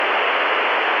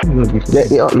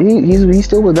Yeah, he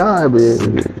still a guy, but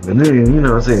then, you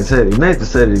know what I'm saying, Saturday night to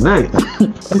Saturday night.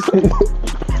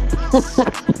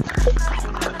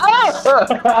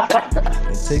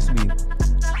 It takes me.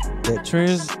 That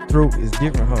trans throat is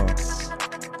different, huh?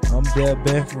 I'm that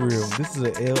bad for real. This is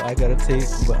an L I gotta take,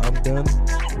 but I'm done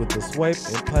with the swipe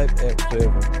and pipe app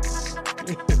forever.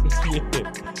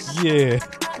 Yeah.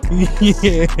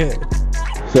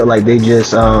 felt like they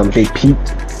just they peaked.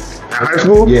 High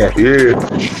school? Yeah. Yeah,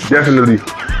 definitely.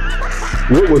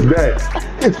 What was that?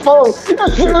 It's phone.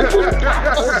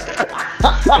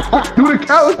 Do the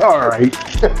count? All right.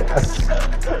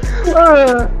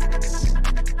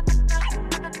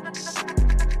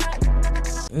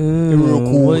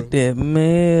 What that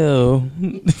mail?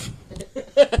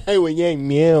 Hey, when you ain't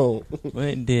meow.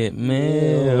 What that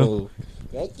mail?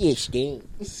 That get stink.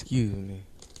 Excuse me.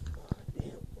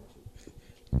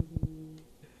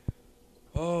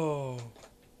 Oh,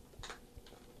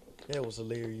 that was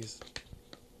hilarious.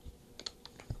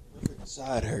 My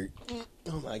side hurt.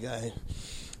 Oh my god.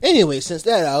 Anyway, since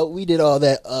that out, we did all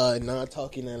that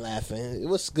non-talking and laughing.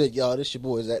 What's good, y'all? This your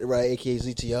boy, is that right? AKA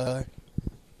ZTR.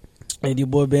 Hey, your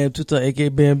boy Bam Tuta, aka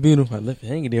Bambino. I left it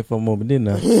hanging there for a moment, didn't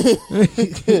I?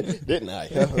 Didn't I?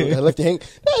 I left it hang.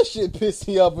 That shit pissed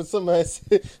me off when somebody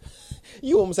said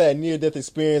you almost had a near-death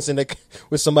experience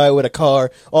with somebody with a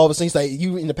car. All of a sudden, he's like,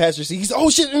 you in the passenger seat. He said,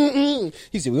 oh shit.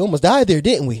 He said, we almost died there,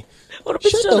 didn't we? Oh, bitch,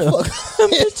 shut the fuck.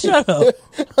 Shut up.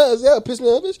 I was pissing me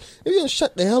off, bitch. If you don't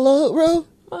shut the hell up, bro.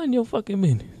 Mind your fucking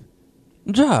minute.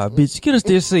 Drive, bitch. Get us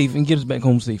there safe and get us back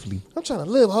home safely. I'm trying to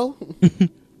live, ho.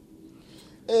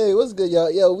 Hey, what's good,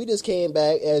 y'all? Yo, we just came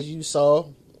back, as you saw.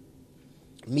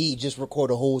 Me just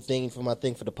record a whole thing for my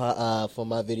thing for the for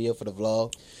my video for the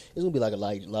vlog. It's gonna be like a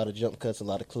lot of jump cuts, a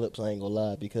lot of clips. I ain't gonna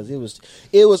lie, because it was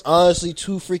honestly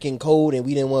too freaking cold, and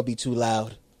we didn't want to be too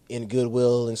loud in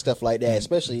Goodwill and stuff like that.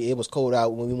 Especially it was cold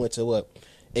out when we went to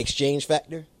Exchange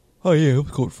Factor. Oh yeah, it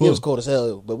was cold. It was cold as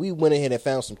hell. But we went ahead and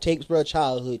found some tapes, bro,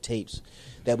 childhood tapes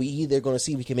that we either gonna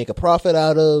see if we can make a profit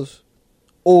out of,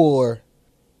 or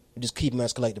just keep them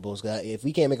as collectibles. Guys, if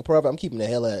we can't make a profit, I'm keeping the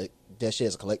hell out of that shit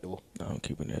as a collectible. I'm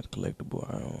keeping that collectible.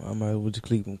 I might as well just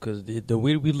keep them because the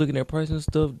way we looking at price and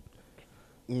stuff.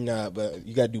 Nah, but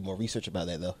you gotta do more research about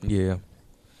that though. Yeah.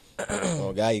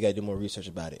 Oh, guy, you gotta do more research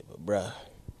about it. But bruh,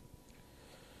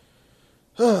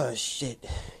 oh shit,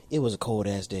 it was a cold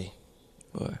ass day.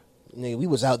 What? Nigga, we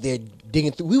was out there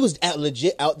digging through. We was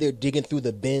legit out there digging through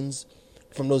the bins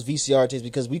from those VCR tapes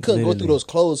because we couldn't go through those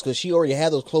clothes because she already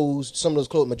had those clothes. Some of those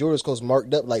clothes, majority of those clothes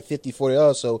marked up like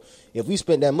 $50-$40. So if we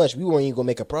spent that much, we weren't even gonna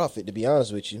make a profit. To be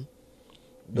honest with you,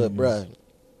 but bruh,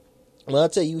 when I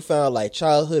tell you, we found like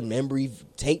childhood memory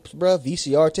tapes, bruh,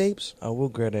 VCR tapes. I will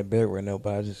grab that bag right now,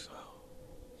 but I just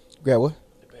grab what?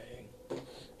 The bag.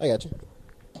 I got you.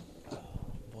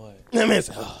 Boy, I'm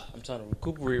I'm trying to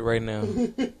recuperate right now.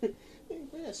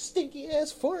 that stinky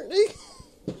ass fart, nigga.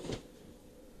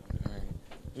 Alright.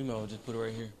 You know, just put it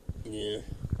right here. Yeah.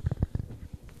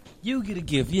 You get a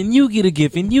gift, and you get a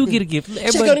gift, and you get a gift.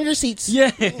 Everybody... Check out your receipts.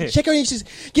 Yeah. Check out your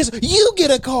receipts. Guess what? You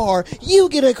get a car. You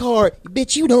get a car.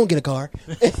 Bitch, you don't get a car.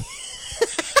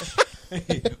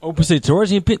 Oprah said,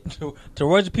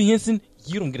 Taraji P. Henson,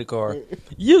 you don't get a car.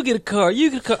 You get a car.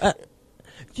 You get a car.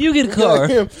 You get a car.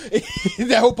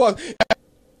 That whole part.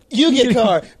 You get a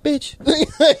car, bitch.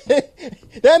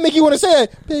 That make you want to say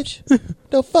it, bitch.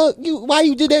 The fuck you? Why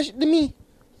you did that shit to me?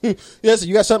 Yes,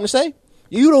 you got something to say?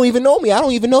 You don't even know me. I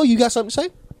don't even know you. Got something to say?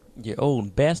 You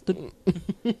old bastard.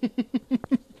 You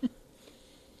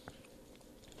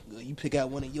pick out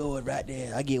one of yours right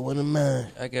there. I get one of mine.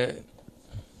 I got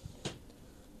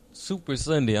Super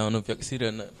Sunday. I don't know if y'all can see that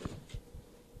or not.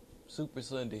 Super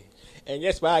Sunday. And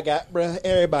that's what I got, bro.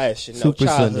 Everybody should know. Super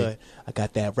Childhood. Sunday. I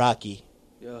got that Rocky.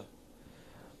 Yeah.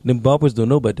 Them boppers don't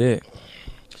know about that.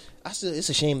 It's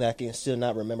a shame that I can still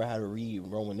not remember how to read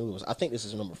Roman numerals. I think this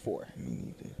is number 4.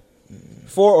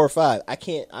 4 or 5. I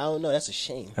don't know. That's a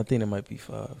shame. I think it might be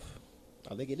 5.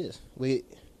 I think it is. Wait.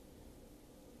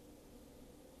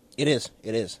 It is.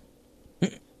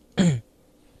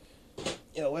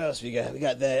 Yo, what else we got? We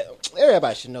got that.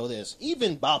 Everybody should know this.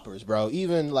 Even boppers, bro.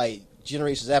 Even like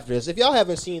generations after this. If y'all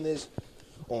haven't seen this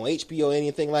on HBO or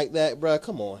anything like that, bro,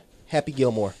 come on. Happy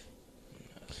Gilmore.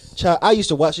 Child, I used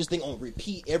to watch this thing on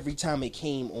repeat every time it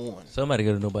came on. Somebody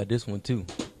got to know about this one, too.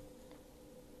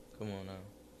 Come on now.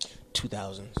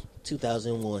 2000s.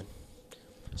 2001.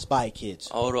 Spy Kids.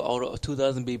 All the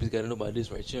 2000 babies got to know about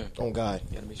this right here. Oh, God.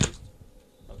 You got to make sure.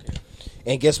 Okay.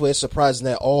 And guess what? It's surprising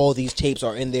that all these tapes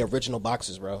are in their original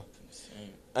boxes, bro.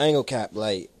 I ain't gonna cap.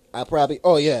 Like, I probably...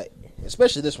 Oh, yeah.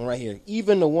 Especially this one right here.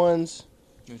 Even the ones...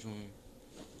 Which one?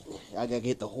 I gotta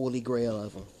get the holy grail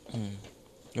of them.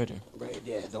 Right there. Right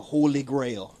there, the holy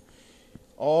grail.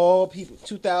 All people,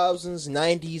 2000s,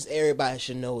 90s, everybody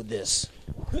should know this.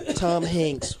 Tom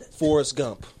Hanks, Forrest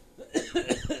Gump.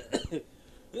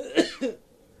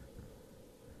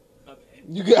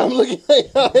 You good? I'm looking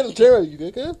like I'm terrible. You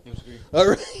good, cuz? All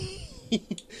right.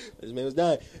 This man was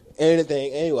dying.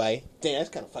 Anything, anyway. Damn, that's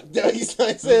kind of fucked up. He's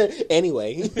not saying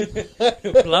anyway.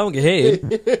 Long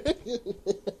ahead.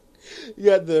 You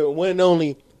got the one and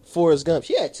only Forrest Gump.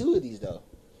 She had two of these though.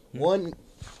 One,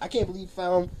 I can't believe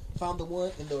found the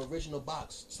one in the original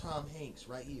box. Tom Hanks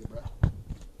right here, bro.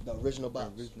 The original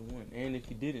box. The original one. And if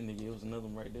you didn't, nigga, it was another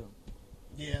one right there.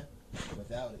 Yeah.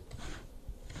 Without it.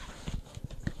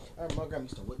 I remember my grandma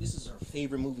used to watch. This is her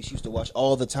favorite movie. She used to watch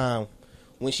all the time.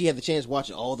 When she had the chance, watch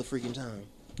it all the freaking time.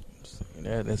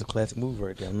 That's a classic movie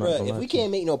right there. I'm not Bruh, gonna if lie we to you.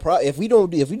 can't make no profit, if we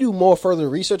do more further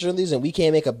research on these, and we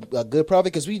can't make a good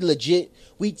profit, because we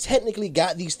technically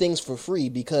got these things for free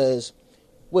because,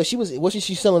 wasn't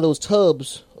she selling those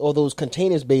tubs or those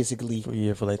containers basically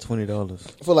for like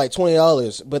 $20. for like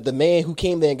 $20? But the man who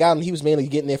came there and got them, he was mainly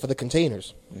getting there for the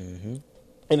containers. Mm-hmm.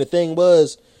 And the thing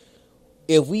was,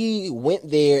 if we went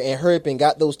there and hurry up and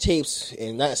got those tapes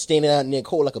and not standing out in there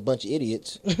cold like a bunch of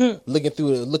idiots, looking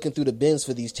through the bins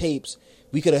for these tapes,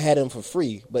 we could have had them for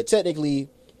free. But technically,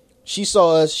 she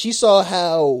saw us. She saw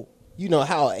how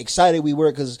how excited we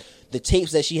were because the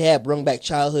tapes that she had brought back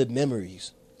childhood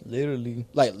memories. Literally,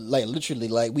 like literally,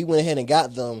 like we went ahead and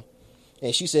got them,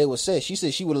 and she said what's said. She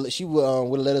said she would have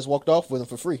let us walk off with them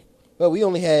for free. But we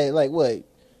only had I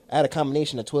had a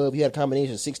combination of 12. You had a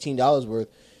combination of $16 worth.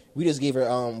 We just gave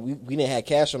her we didn't have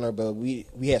cash on her, but we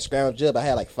had scrounged up. I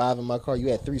had like 5 in my car. You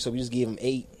had 3, so we just gave him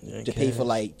 8 to pay for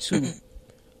like 2,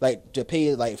 to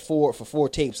pay like 4 for 4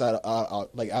 tapes out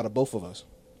of both of us.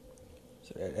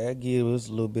 So that gives us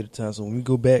a little bit of time. So when we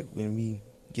go back, when we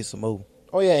get some more.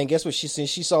 Oh yeah, and guess what? Since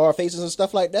she saw our faces and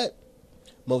stuff like that,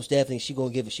 most definitely she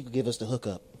could give us the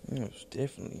hookup. Most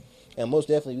definitely. And most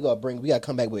definitely we gotta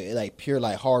come back with like pure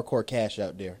hardcore cash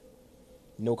out there.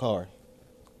 No card.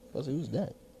 I was like, who's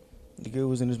that? The girl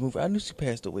was in this movie. I knew she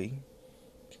passed away.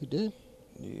 She did?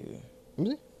 Yeah.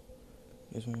 Really?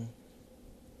 This one.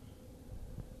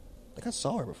 I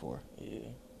saw her before. Yeah.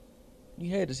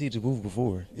 You had to see the movie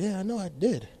before. Yeah, I know I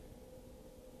did.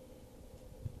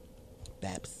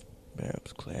 Babs,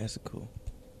 classical.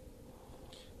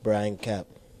 Brian Cap.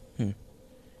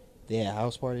 They had a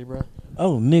house party, bro.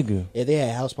 Oh, nigga. Yeah, they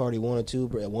had house party 1 and 2,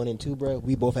 bro. 1 and 2, bro.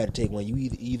 We both had to take one. You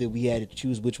either we had to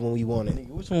choose which one we wanted. Nigga,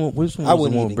 which one was I the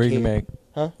wouldn't one even with Bernie care. Mac?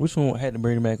 Huh? Which one had the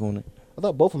Bernie Mac on it? I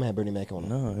thought both of them had Bernie Mac on them.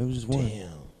 No, it was just one.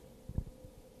 Damn.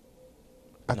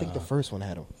 I think the first one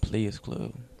had them. Players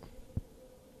Club.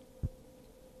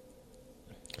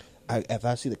 If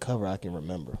I see the cover, I can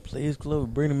remember. Players Club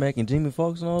with Bernie Mac and Jamie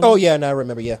Foxx and all that? Oh yeah, now I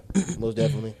remember. Yeah, most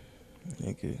definitely.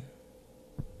 Okay.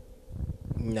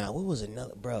 Nah, what was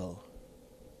another, bro?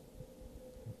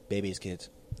 Baby's Kids.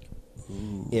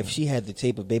 Ooh. If she had the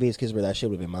tape of Baby's Kids, bro, that shit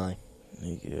would have been mine.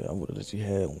 Nigga, I would have let you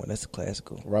have one. That's a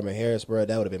classical. Robin Harris, bro,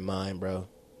 that would have been mine, bro.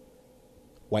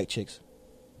 White Chicks.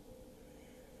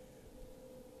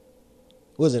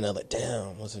 What's another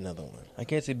one? I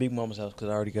can't say Big Mama's House because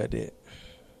I already got that.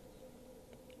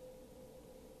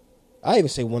 I even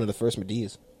say one of the first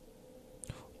Medeas.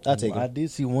 I'll take I it. did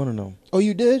see one of them. Oh,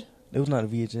 you did? It was not a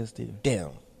VHS deal.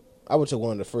 Damn. I would take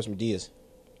one of the first Medeas.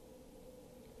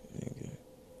 Nigga.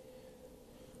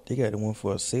 They got the one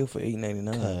for a sale for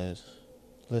 $8.99. Cause,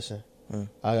 listen,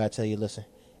 I gotta tell you, listen.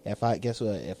 If I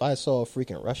saw a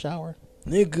freaking Rush Hour,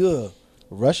 Nigga.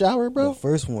 bro, The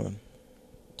first one.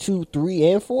 2,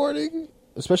 3, and 4, nigga,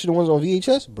 especially the ones on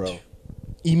VHS, bro.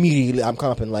 Immediately, I'm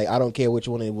comping. Like, I don't care which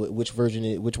one it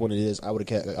is. I would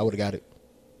have got it.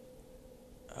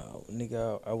 Oh,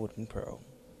 nigga, I wouldn't be proud.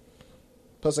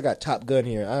 Plus, I got Top Gun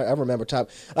here. I remember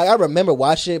I remember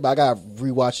watching it, but I got to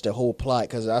rewatch the whole plot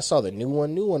because I saw the new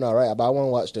one, all right, but I want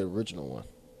to watch the original one.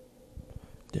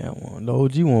 That one. The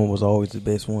OG one was always the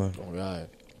best one. Oh, God.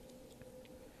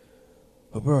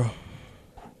 But, bro,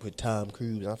 With Tom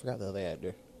Cruise. I forgot the other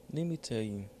actor. let me tell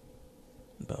you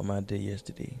about my day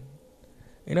yesterday.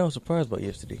 And I was surprised about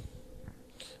yesterday.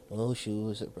 Oh, shoot.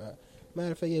 Was it,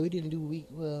 matter of fact, yeah, we didn't do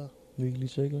Weekly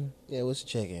check-in? yeah, what's the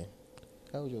check-in?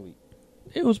 How was your week?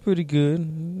 It was pretty good.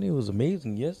 It was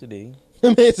amazing yesterday.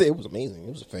 It was amazing.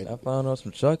 It was a I fan. found out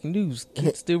some shocking news.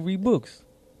 Kids still read books.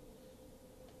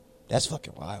 That's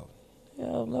fucking wild. Yeah,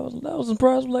 I was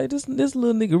surprised. Like this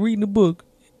little nigga reading a book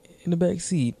in the back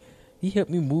seat. He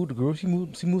helped me move the girl. She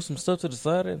moved some stuff to the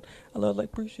side, and I was like,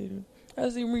 appreciate it. I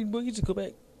see him reading a book. He just go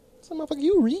back. Some motherfucker,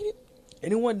 you read it?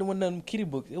 And it wasn't one of them kitty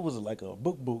books. It was like a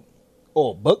book.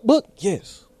 Oh, book?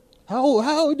 Yes. How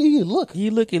old do you look? He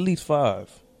look at least 5.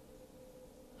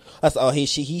 That's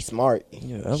he's smart.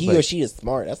 Yeah, He or she is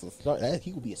smart. That's a smart.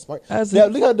 He will be a smart. I Now,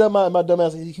 look how dumb my dumb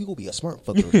ass. He will be a smart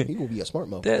fucker. He will be a smart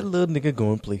motherfucker. That little nigga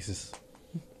going places.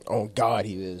 Oh God,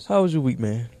 he is. How was your week,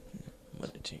 man? I'm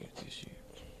about to change this year.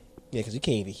 Yeah, because you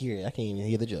can't even hear it. I can't even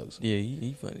hear the jokes. Yeah,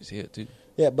 he funny as hell too.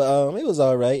 Yeah, but it was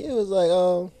all right. It was like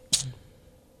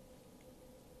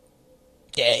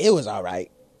yeah, it was all right.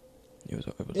 It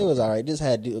was all right. Just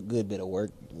had to do a good bit of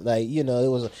work. Like, you know, it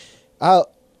was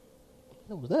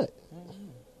what was that?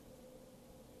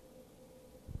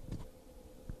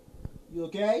 You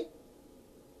okay?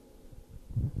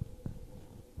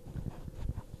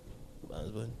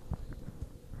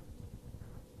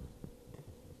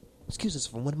 Excuse us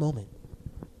for one moment.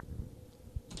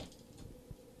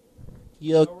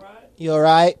 You all right?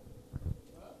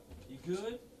 You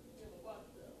good?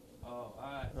 Oh, all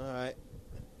right. All right.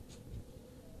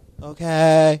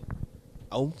 Okay.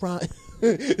 All right.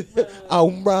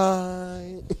 All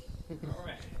right.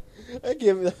 I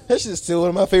give that's just still one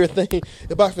of my favorite things.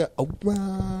 The box like, all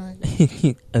right.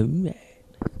 All right.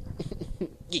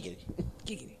 Giggity.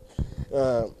 Giggity.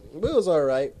 But it was all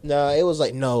right. Nah, it was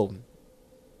like, no.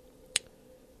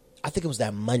 I think it was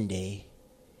that Monday.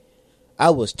 I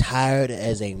was tired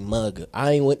as a mug.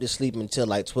 I ain't went to sleep until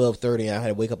like 12:30. And I had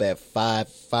to wake up at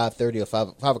 5:30 or 5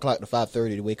 o'clock to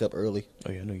 5:30 to wake up early.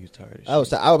 Oh yeah, I know you're tired. I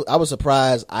was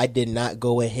surprised I did not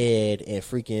go ahead and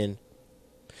freaking.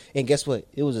 And guess what?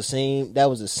 It was the same. That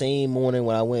was the same morning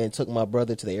when I went and took my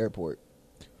brother to the airport.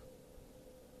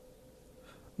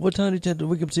 What time did you have to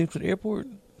wake up to the airport?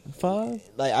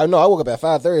 5? Like, I know I woke up at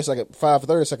 5:30, so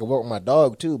 5:30, so I could walk with my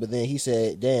dog too. But then he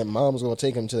said, "Damn, Mom's gonna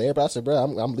take him to the airport." I said, "Bro,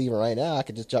 I'm leaving right now. I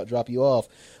could just drop you off."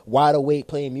 Wide awake,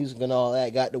 playing music and all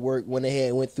that. Got to work. Went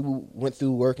ahead, went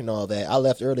through work and all that. I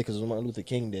left early because it was Martin Luther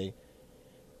King Day.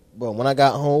 But when I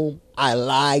got home, I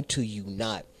lied to you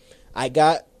not. I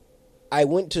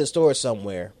went to the store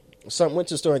somewhere. Went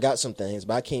to the store and got some things,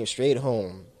 but I came straight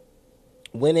home.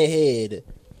 Went ahead.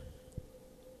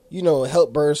 You know,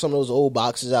 help burn some of those old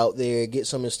boxes out there, get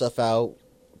some of the stuff out,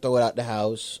 throw it out the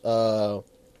house,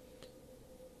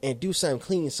 and do something,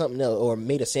 clean something else, or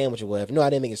made a sandwich or whatever. No, I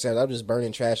didn't make a sandwich. I was just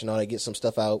burning trash and all that, get some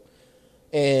stuff out.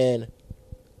 And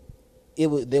it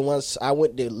was then once I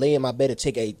went to lay in my bed to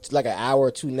take an hour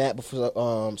or two nap before,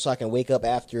 so I can wake up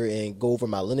after and go over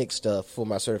my Linux stuff for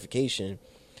my certification.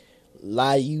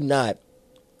 Lie you not,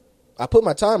 I put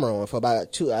my timer on for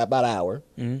about an hour.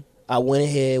 Mm-hmm. I went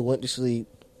ahead, went to sleep.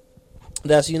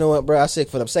 You know what, bro? I sick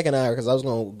for the second hour because I was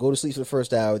going to go to sleep for the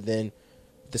first hour. Then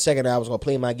the second hour I was going to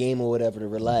play my game or whatever to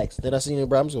relax. Then I seen,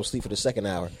 bro, I'm just going to sleep for the second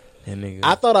hour.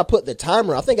 I thought I put the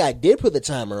timer. I think I did put the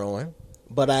timer on,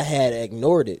 but I had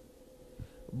ignored it.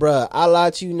 Bruh, I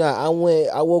lied to you not. I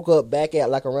woke up back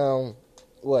at like around,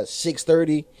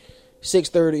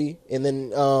 6:30, and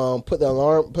then put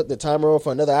the timer on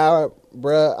for another hour.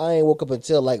 Bruh, I ain't woke up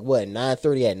until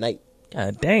 9:30 at night.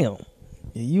 God damn.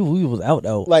 You was out.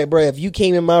 Like, bro, if you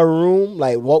came in my room,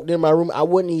 walked in my room, I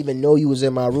wouldn't even know you was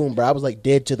in my room, bro. I was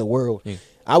dead to the world. Yeah.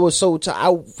 I was so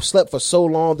I slept for so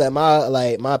long that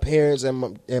my parents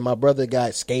and my brother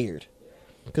got scared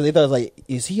because they thought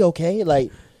is he okay?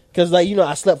 Because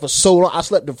I slept for so long. I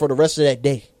slept for the rest of that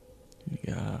day.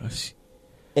 Gosh.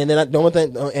 And then the only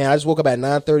thing, and I just woke up at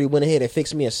 9:30. Went ahead and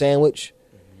fixed me a sandwich.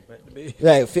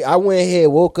 I went ahead,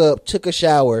 woke up, took a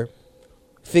shower.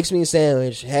 Fixed me a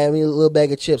sandwich, had me a little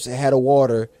bag of chips, and had a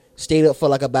water. Stayed up for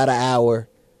about an hour,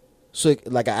 so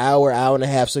an hour and a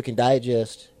half, so it can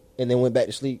digest, and then went back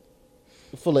to sleep,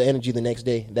 full of energy the next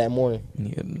day. That morning,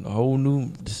 yeah, a whole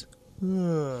new.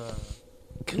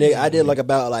 Nigga, I did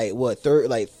about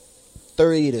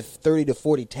 30 to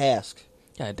 40 tasks.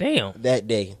 God damn. That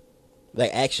day,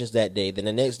 actions that day. Then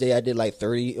the next day, I did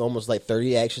 30, almost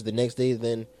 30 actions. The next day,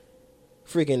 then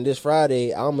freaking this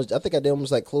Friday, I think I did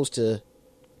almost close to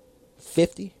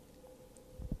 50.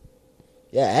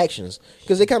 Yeah, actions.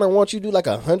 Because they kind of want you to do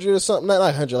 100 or something. Not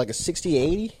 100, a 60,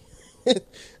 80. I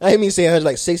didn't mean say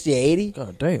 100, 60 or 80.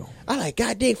 God damn. I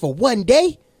God dang, for one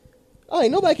day?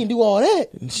 Ain't nobody can do all that.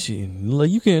 Shit,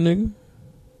 you can, nigga.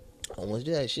 I almost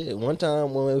did that shit. One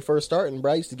time when we were first starting,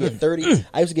 bro, I used to get 30.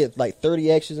 I used to get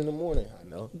 30 actions in the morning. I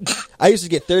know. I used to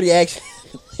get 30 actions.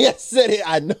 I said it.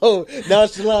 I know.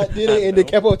 Nonchalant did it and then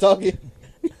kept on talking.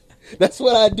 That's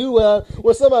what I do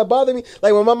when somebody bother me.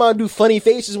 When my mom do funny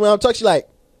faces when I'm talking, she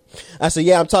I said,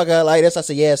 yeah, I'm talking like this. I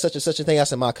said, yeah, such and such a thing. I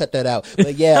said, Ma, cut that out.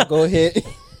 But yeah, go ahead.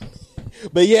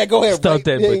 But yeah, go ahead. Stop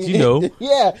that, but you know.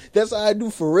 Yeah, that's how I do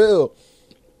for real.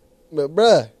 But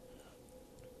bruh,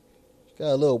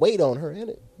 got a little weight on her, ain't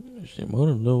it? Shit, more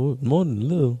than a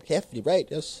little. Hefty, right?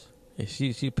 That's Yeah,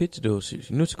 she pitched though. She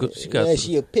knew she got. Yeah,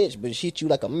 she a pitch, but she hit you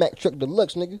like a Mack truck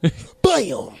deluxe, nigga.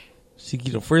 Bam. She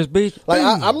get on first base. Like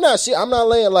I'm not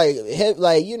laying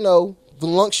like you know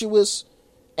voluptuous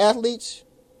athletes.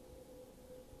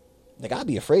 Nigga, I'd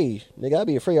be afraid.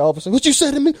 All of a sudden, what you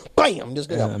said to me? Bam! Just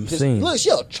look,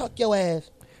 she'll truck your ass.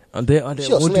 That one dude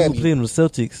who played on the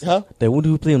Celtics. Huh? That one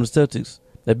dude who played on the Celtics.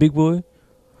 That big boy.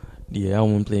 Yeah, I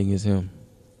don't want to play against him.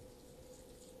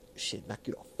 Shit, knock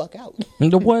you the fuck out.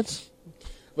 The what?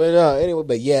 But anyway,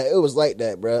 but yeah, it was like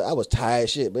that, bro. I was tired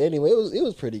shit, but anyway, it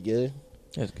was pretty good.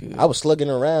 That's good. I was slugging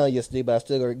around yesterday, but I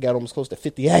still got almost close to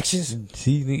 50 actions.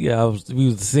 See, nigga, we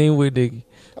was the same way, nigga.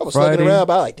 I was slugging around,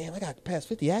 but I was like, damn, I got past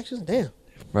 50 actions? Damn.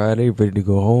 Friday, ready to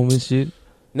go home and shit?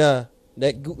 Nah,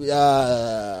 that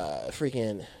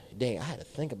freaking, dang, I had to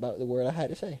think about the word I had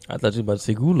to say. I thought you were about to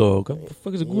say gulag. What the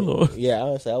fuck is a gulag? Yeah,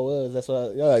 honestly, I was. That's why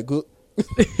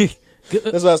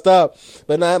that's why I stopped.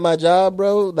 But now at my job,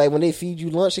 bro, like when they feed you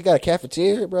lunch, they got a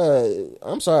cafeteria, bro.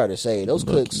 I'm sorry to say, those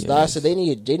cooks, I said they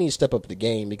need to step up the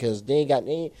game because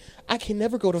I can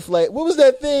never go to flight. What was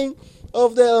that thing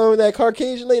of that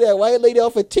Caucasian lady, that white lady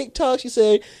off of TikTok? She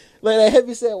said, like that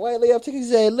heavy set white lady off TikTok. She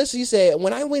said, listen, she said,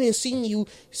 when I went and seen you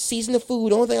season the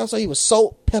food, the only thing I saw you was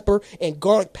salt, pepper, and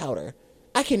garlic powder.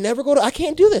 I can't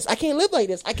do this. I can't live like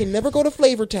this. I can never go to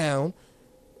Flavor Town.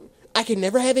 I can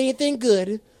never have anything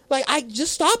good. Like, I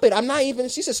just stop it. I'm not even.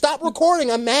 She said, "Stop recording.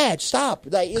 I'm mad. Stop."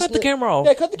 Like, cut the camera off.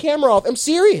 Yeah, cut the camera off. I'm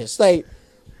serious. Like,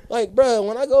 bro,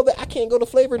 when I go there, I can't go to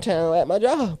Flavor Town at my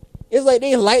job. It's like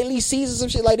they lightly season some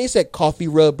shit. Like they said, coffee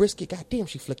rub brisket. God damn,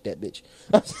 she flicked that bitch.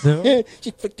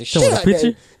 She flicked the shit out of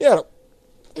that. Yeah.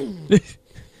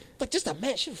 Like just a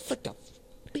man, she flicked a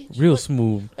bitch. Real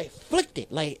smooth. Like flicked it.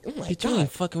 Like, oh my bitch, God. You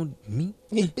ain't fucking with me.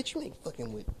 Yeah, bitch, you ain't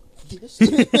fucking with this.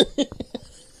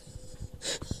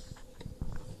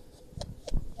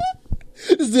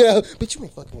 Yeah, bitch, you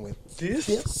ain't fucking with this.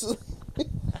 Bitch,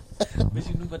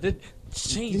 you knew about that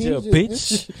change,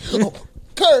 bitch. Oh,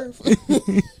 curve.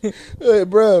 Hey,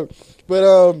 bro.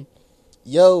 But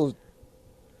yo,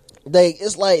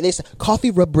 it's like they say coffee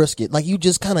rub brisket. Like you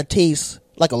just kind of taste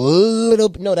like a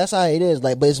little. No, that's how it is.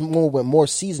 Like, but it's more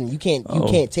seasoned. You can't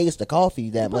taste the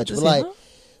coffee that much.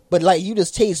 But like you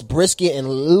just taste brisket and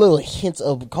little hints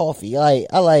of coffee. I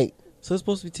like. So it's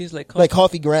supposed to taste like coffee? Like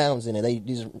coffee grounds in it. They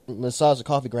just massage the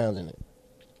coffee grounds in it.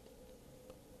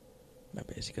 My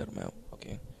bad, she got them out.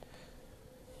 Okay.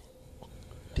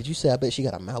 Did you say I bet she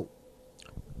got a mouth?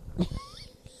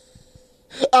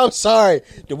 I'm sorry.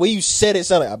 The way you said it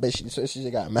sounded like I bet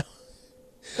she got a mouth.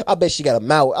 I bet she got a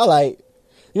mouth. I like,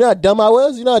 you know how dumb I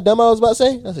was? You know how dumb I was about to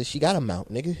say? I said, she got a mouth,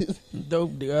 nigga.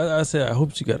 Dope. I said, I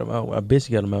hope she got a mouth. I bet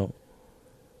she got a mouth.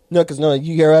 No, because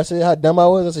you hear I said how dumb I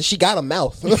was? I said, she got a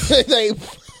mouth. Like,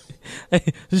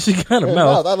 she got a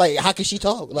mouth. I'm like, how can she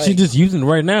talk? Like, she just using it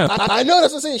right now. I know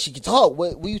that's what I'm saying. She can talk.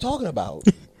 What are you talking about? What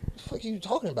the fuck are you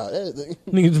talking about?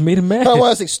 Nigga just made him mad. I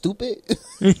want to say stupid.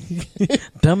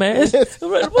 Dumbass.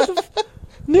 What the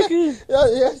nigga?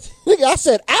 Nigga, I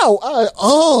said,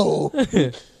 ow. I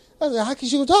said, how can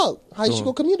she go talk? How she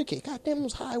go communicate? God damn,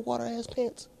 those high water ass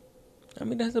pants. I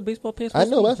mean, that's a baseball pants. I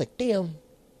know, but I was like, damn.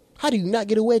 How do you not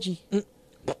get a wedgie?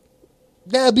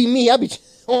 That'd be me. I'd be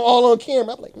all on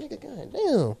camera. I'm like, nigga,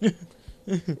 goddamn.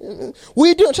 What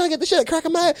you doing? Trying to get the shit crack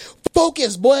of my ass?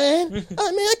 Focus, boy. I mean,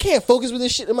 I can't focus with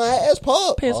this shit in my ass.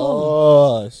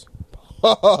 Pause.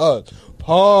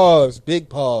 Pause. Big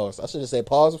pause. I should have said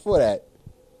pause before that.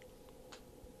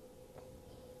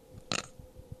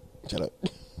 Shut up,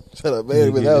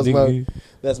 man.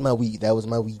 That's my week. That was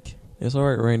my week. It's all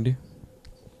right, Randy.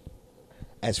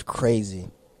 That's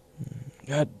crazy.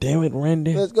 God damn it,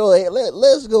 Randy. Let's go ahead.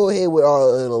 Let's go ahead with our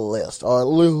little list. Our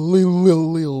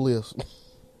little list.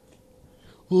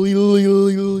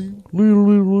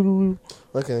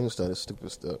 Okay, let me start this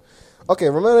stupid stuff. Okay,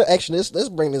 remember, actually, let's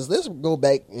bring this. Let's go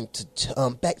back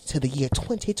back to the year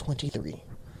 2023,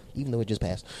 even though it just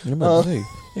passed. Yeah,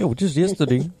 it was just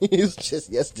yesterday. It was just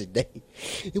yesterday.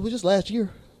 It was just last year.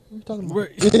 What are you talking about?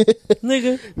 Right.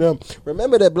 Nigga. No,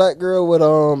 remember that black girl with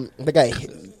they got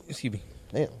hit. Excuse me.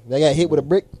 Damn, they got hit with a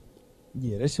brick.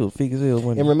 Yeah, that shit was fake as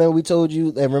hell. And remember we told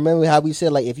you, and remember how we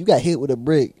said, like, if you got hit with a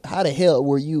brick, how the hell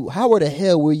were you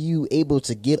able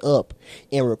to get up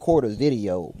and record a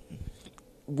video?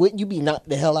 Wouldn't you be knocked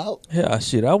the hell out? Yeah,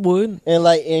 shit, I would.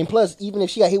 And plus, even if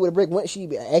she got hit with a brick, wouldn't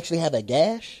she actually have a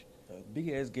gash? Big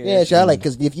ass gash. Yeah, she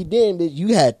because if you didn't, bitch,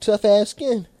 you had tough ass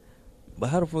skin. But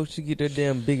how the fuck she get that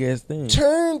damn big ass thing?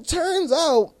 Turns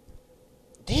out,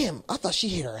 damn, I thought she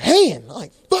hit her hand. I'm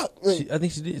like, fuck. I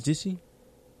think she did. Did she?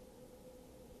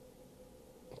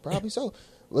 Probably so.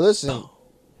 Well, listen.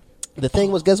 The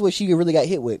thing was, guess what she really got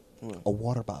hit with? A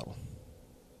water bottle.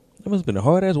 That must have been a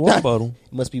hard ass water bottle.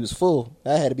 It must be was full.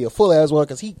 That had to be a full ass one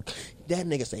because that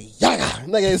nigga say yaga.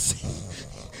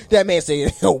 That man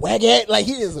said wag it like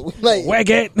he is like Wag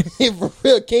it. He for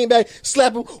real came back,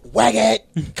 slap him, wag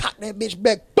it, cock that bitch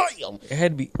back, bam. It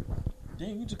had to be.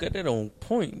 Damn, you just got that on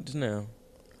point just now.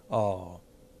 Oh,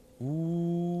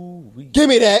 ooh, Give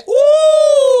me that.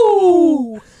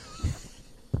 Ooh.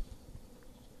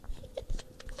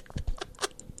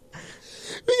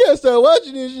 We gotta start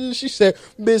watching this shit. She said,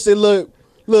 bitch said, look,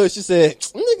 she said,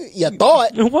 nigga, you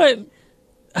thought. What?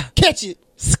 Catch it.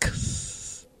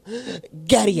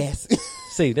 Got ass.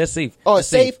 Safe. That's safe. Oh, that's it's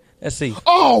safe? That's safe.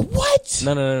 Oh, what?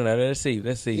 No. That's safe.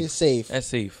 That's safe. It's safe. That's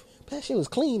safe. That shit was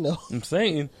clean, though. I'm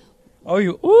saying. Oh,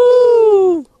 you.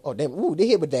 Ooh. Oh, damn. Ooh, they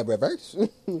hit with that reverse.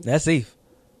 That's safe.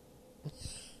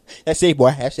 That's safe,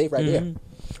 boy. That's safe right there.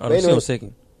 Oh, no, anyway, a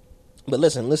second. But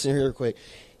listen here real quick.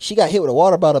 She got hit with a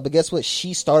water bottle, but guess what?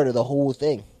 She started the whole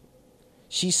thing.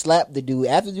 She slapped the dude.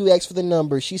 After the dude asked for the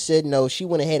number, she said no. She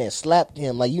went ahead and slapped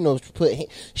him. Like, you know,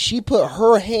 she put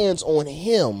her hands on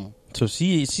him. So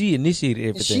she initiated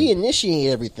everything. She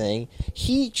initiated everything.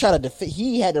 He tried to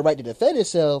he had the right to defend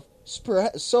himself.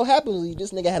 So happily,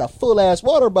 this nigga had a full ass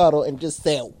water bottle and just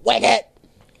said, whack it.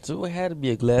 So it had to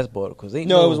be a glass bottle because it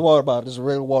was a water bottle. Just a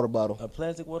regular water bottle. A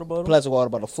plastic water bottle. Plastic water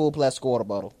bottle. Full plastic water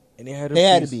bottle. And it had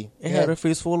had to be. It had her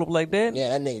face full up like that. Yeah,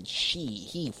 that nigga.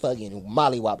 He fucking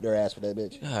mollywopped her ass for that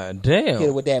bitch. God damn. Hit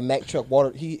her with that Mack truck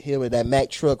water. He hit her with that Mack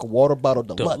truck water bottle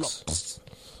deluxe.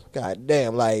 God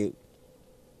damn, like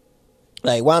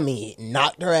why me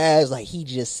knocked her ass? Like he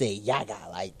just said yaga.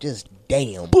 Like just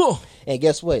damn. And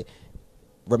guess what?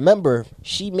 Remember,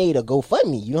 she made a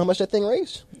GoFundMe. You know how much that thing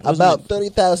raised? About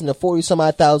 $30,000 to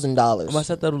 $40,000. I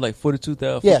thought that was like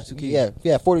 42,000. Yeah,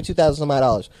 $42,000 some odd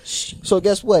dollars. So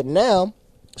guess what? Now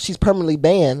she's permanently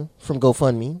banned from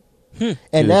GoFundMe,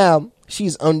 and now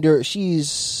she's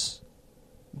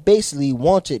basically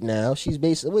wanted. Now she's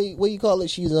basically what do you call it?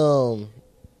 She's She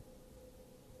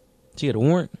got a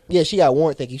warrant. Yeah, she got a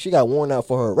warrant. Thank you. She got warrant out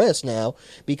for her arrest now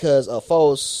because of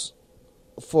false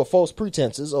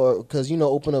pretenses, or because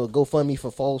open a GoFundMe for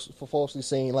falsely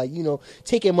saying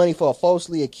taking money for a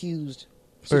falsely accused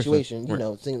situation,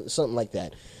 something like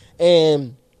that.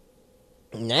 And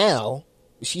now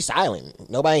she's silent.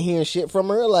 Nobody hearing shit from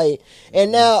her.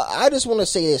 And now I just want to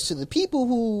say this to the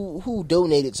people who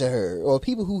donated to her, or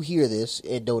people who hear this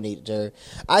and donated to her.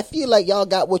 I feel like y'all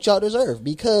got what y'all deserve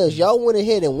because y'all went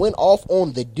ahead and went off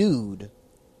on the dude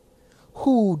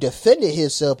who defended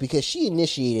himself because she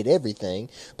initiated everything.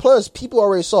 Plus, people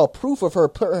already saw proof of her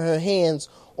putting her hands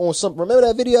on some. Remember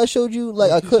that video I showed you?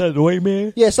 The white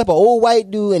man? Yeah, it's like an old white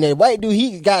dude, and that white dude,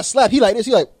 he got slapped. He like this.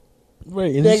 He like,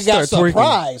 right, and they got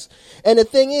surprised. And the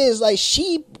thing is,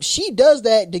 she does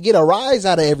that to get a rise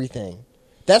out of everything.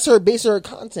 That's her base of her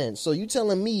content. So you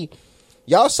telling me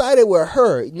y'all sided with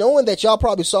her, knowing that y'all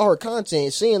probably saw her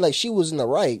content, saying like she was in the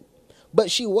right,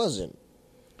 but she wasn't.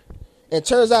 And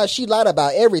turns out she lied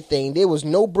about everything. There was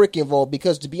no brick involved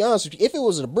because, to be honest with you, if it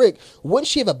was a brick, wouldn't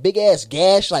she have a big ass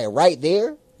gash like right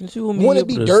there? Wouldn't it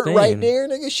be dirt right there,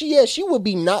 nigga? She would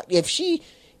be knocked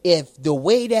if the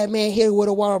way that man hit her with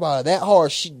a water bottle that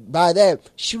hard, she would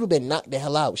have been knocked the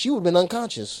hell out. She would have been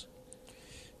unconscious.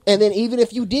 And then even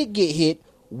if you did get hit,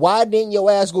 why didn't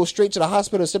your ass go straight to the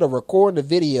hospital instead of recording the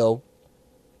video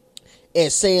and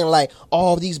saying like,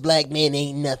 "Oh, these black men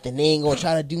ain't nothing. They ain't gonna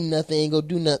try to do nothing. Ain't gonna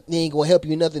do nothing. They ain't gonna help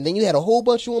you nothing." Then you had a whole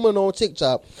bunch of women on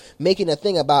TikTok making a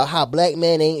thing about how black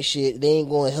men ain't shit. They ain't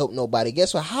gonna help nobody.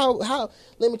 Guess what? How?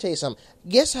 Let me tell you something.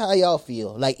 Guess how y'all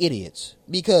feel? Like idiots.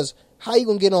 Because how you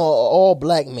gonna get on all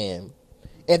black men?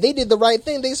 If they did the right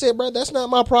thing, they said, "Bro, that's not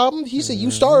my problem." He said,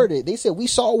 "You started it." They said, "We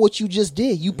saw what you just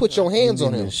did. You put your hands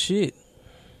on him." Shit.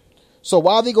 So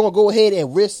why are they gonna go ahead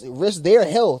and risk their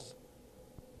health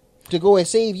to go and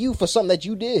save you for something that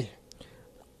you did?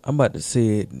 I'm about to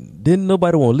say it. Didn't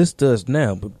nobody want to listen to us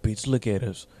now, but bitch, look at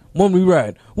us. One we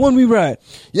ride.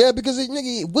 Yeah, because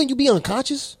nigga, when you be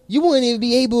unconscious, you wouldn't even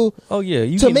be able. Oh yeah,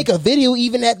 to make a video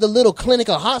even at the little clinic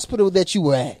or hospital that you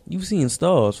were at. You seen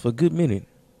stars for a good minute.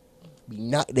 Be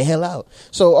knocked the hell out.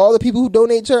 So all the people who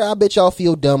donate to her, I bet y'll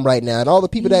feel dumb right now, and all the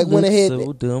people that went ahead,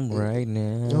 so dumb right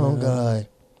now. Oh God,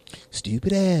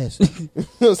 stupid ass.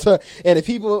 So, and the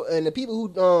people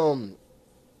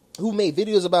who made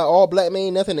videos about all black men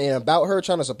ain't nothing and about her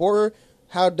trying to support her,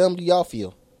 how dumb do y'all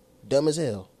feel? Dumb as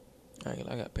hell. I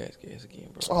got past gas again,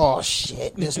 bro. Oh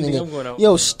shit, this nigga,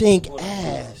 yo, stink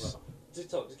ass. Just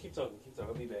keep talking.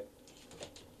 I'll be back.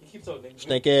 Keep talking.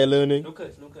 Stink ass little nigga. No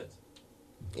cuts.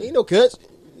 Ain't no cuts.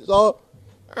 It's all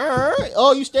right.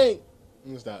 Oh, you stink.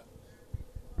 Stop.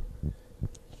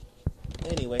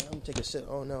 Anyway, I'm gonna take a sip.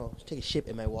 Oh no, take a sip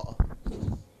in my water.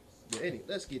 Yeah, anyway,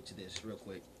 let's get to this real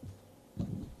quick.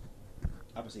 I'm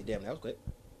gonna say, damn, that was quick.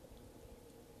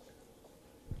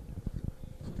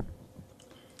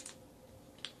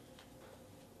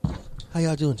 How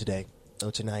y'all doing today?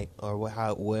 Or tonight? Or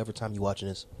whatever time you watching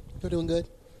this? Y'all doing good?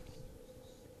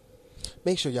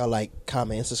 Make sure y'all like,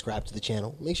 comment, and subscribe to the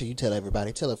channel. Make sure you tell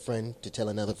everybody. Tell a friend to tell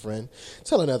another friend.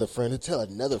 Tell another friend to tell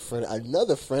another friend,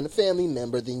 a family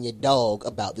member, then your dog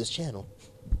about this channel.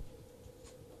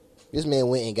 This man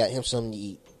went and got him something to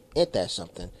eat. Ain't that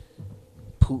something?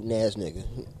 Putin ass nigga.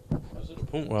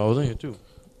 Well, I was in here too.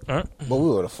 But we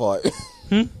would have fought.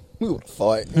 We would have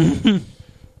fought.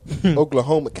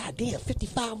 Oklahoma. Goddamn,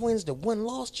 55 wins to 1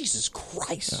 loss. Jesus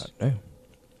Christ. God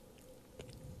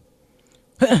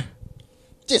damn.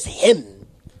 Just him.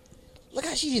 Look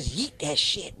how she just yeet that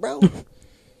shit, bro.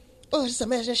 Oh, just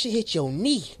imagine that shit hit your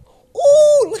knee.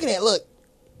 Ooh, look at that. Look.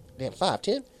 Damn,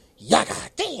 5'10". Yaga,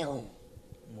 damn.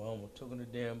 Well, I'm taking the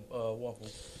damn waffle.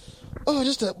 Oh,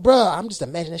 bruh, I'm just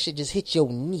imagining that shit just hit your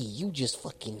knee. You just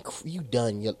fucking, you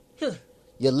done. Your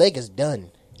leg is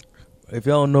done. If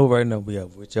y'all don't know right now,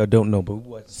 which y'all don't know, but we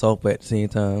watch the softball at the same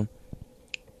time.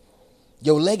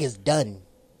 Your leg is done.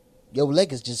 Your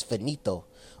leg is just finito.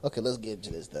 Okay, let's get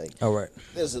into this thing. All right.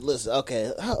 Listen.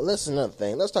 Okay, listen. Another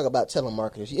thing. Let's talk about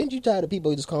telemarketers. Ain't you tired of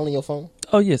people just calling your phone?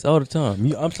 Oh yes, all the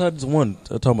time. I'm tired of this one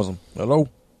talking about some.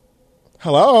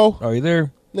 Hello. Are you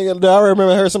there? Nigga, I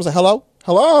remember I heard someone say, hello.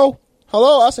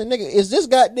 I said, nigga, is this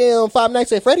goddamn Five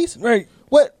Nights at Freddy's? Right.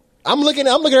 What? I'm looking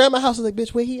around my house and like,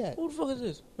 bitch, where he at? Who the fuck is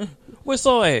this? Where's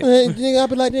Saw at? Nigga, I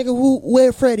be like, nigga,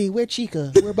 where Freddy? Where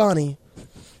Chica? Where Bonnie?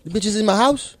 The bitch is in my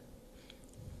house?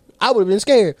 I would have been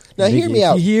scared. Now, Nigga, hear me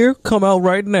out. If you here, come out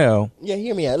right now. Yeah,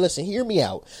 hear me out. Listen, hear me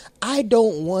out. I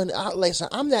don't want, listen,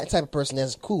 I'm that type of person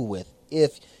that's cool with.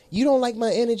 If you don't like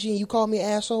my energy and you call me an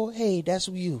asshole, hey, that's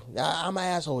you. I'm an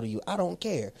asshole to you. I don't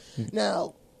care.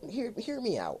 Now, hear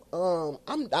me out.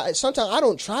 Sometimes I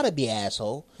don't try to be an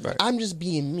asshole. Right. I'm just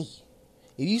being me.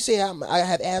 If you say I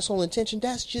have asshole intention,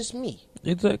 that's just me.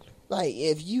 Exactly. Like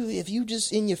if you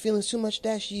just in your feelings too much,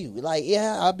 that's you. Like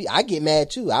I get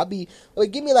mad too.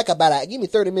 Give me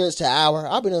 30 minutes to an hour.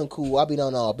 I'll be done cool. I'll be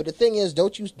done all. But the thing is,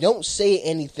 don't say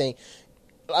anything.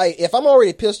 Like if I'm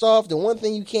already pissed off, the one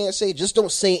thing you can't say, just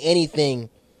don't say anything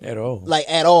at all. Like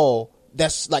at all.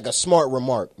 That's like a smart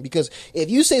remark, because if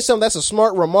you say something that's a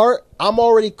smart remark, I'm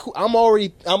already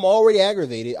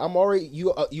aggravated.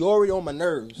 You already on my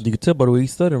nerves. You can tell by the way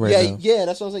he's stuttering right now. Yeah,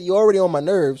 that's what I'm saying. You're already on my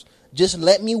nerves. Just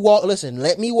let me walk. Listen,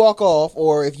 let me walk off,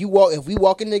 or if we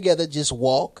walking together, just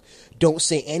walk. Don't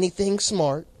say anything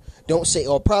smart. Don't say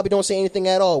anything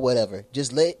at all. Whatever.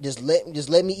 Just let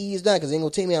me ease down, because it ain't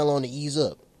gonna take me how long to ease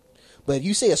up. But if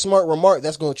you say a smart remark,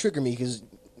 that's gonna trigger me,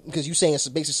 because you saying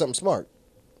basically something smart.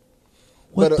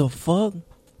 What the fuck?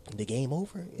 The game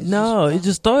over? It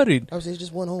just started. I was saying it's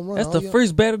just one home run. That's the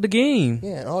first bat of the game.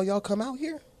 Yeah, and all y'all come out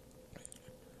here?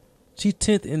 She's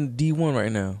 10th in D1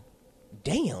 right now.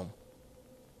 Damn.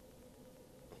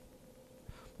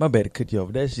 My bad to cut you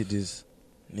off. That shit just,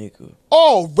 nigga.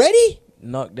 Already?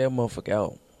 Knock that motherfucker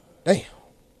out. Damn.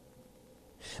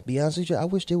 Be honest with you, I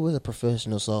wish there was a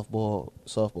professional softball.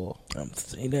 I'm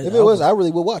saying that. If it was, I really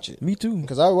would watch it. Me too.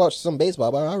 Because I watched some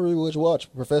baseball, but I really would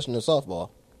watch professional softball.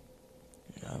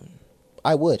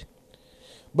 I would.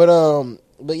 But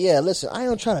yeah, listen, I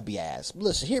don't try to be ass.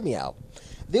 Listen, hear me out.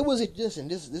 There was this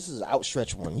is an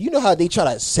outstretched one. You know how they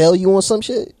try to sell you on some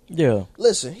shit? Yeah.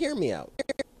 Listen, hear me out.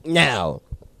 Now,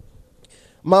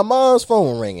 my mom's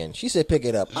phone ringing. She said, pick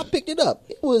it up. I picked it up.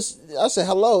 I said,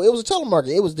 hello. It was a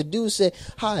telemarketer. It was the dude said,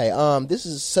 hi, this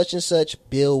is such and such,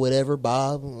 Bill, whatever,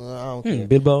 Bob. I don't care.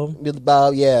 Bill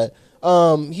Bob, yeah.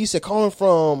 He said, calling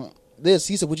from this.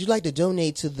 He said, would you like to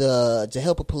donate to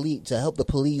help the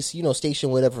police,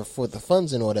 station whatever for the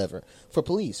funds and whatever for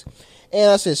police? And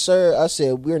I said, sir,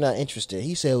 we're not interested.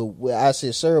 He said,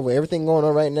 sir, with everything going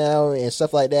on right now and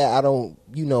stuff like that, I don't,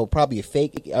 probably a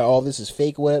fake, all this is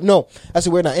fake, whatever. No, I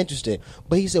said, we're not interested.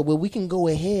 But he said, well, we can go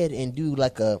ahead and do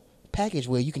like a package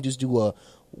where you can just do a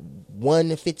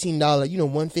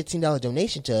 $1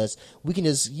 donation to us. We can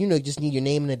just, just need your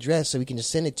name and address so we can just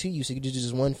send it to you, so you can just do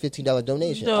this $1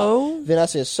 donation. No. Then I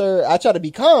said, sir, I tried to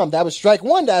be calm. That was strike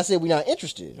one that I said, we're not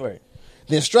interested. Right.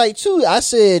 Then strike two, I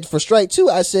said,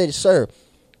 sir,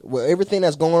 well, everything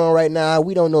that's going on right now,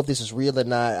 we don't know if this is real or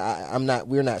not.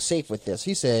 We're not safe with this.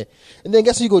 He said, and then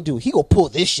guess what he gonna do? He gonna pull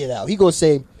this shit out. He gonna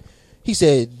say, he's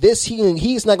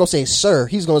not gonna say, sir.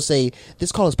 He's gonna say,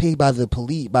 this call is paid by the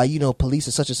police, police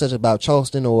and such about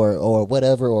Charleston or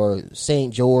whatever, or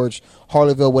St. George,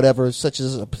 Harleyville, whatever, such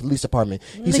as a police department.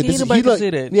 He said, say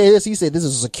that. Yeah, yes, he said, this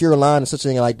is a secure line and such a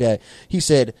thing like that. He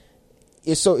said,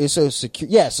 it's so secure.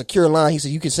 Yeah, secure line. He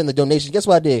said you can send the donation. Guess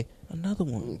what I did? Another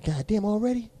one. God damn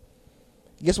already.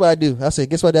 Guess what I do? I said,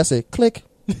 guess what? I said, click.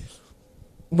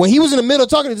 When he was in the middle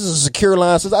talking, this is a secure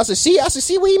line. So I said,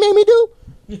 see what he made me do.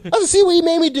 I said, see what he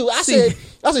made me do. I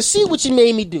said, see what you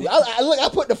made me do. I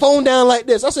put the phone down like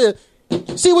this. I said,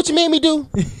 see what you made me do.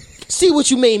 See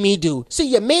what you made me do. See,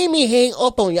 you made me hang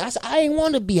up on you. I said, I ain't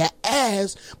want to be an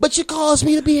ass, but you caused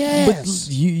me to be an ass.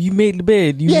 But you made the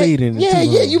bed. You laid in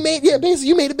it. Basically,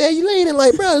 you made the bed. You laid in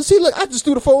like, bro. See, look, I just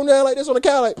threw the phone down like this on the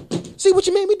couch. Like, see what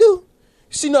you made me do.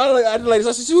 See, no, I like this.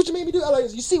 I said, see what you made me do. I like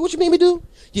this. You see what you made me do.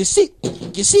 You see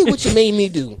what you made me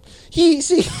do. He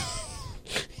said,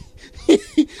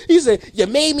 you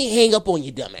made me hang up on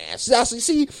you, dumbass. I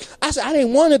said, I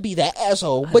didn't want to be that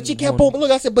asshole, but you kept on.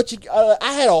 Look, I said, but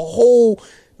I had a whole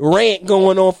rant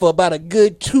going on for about a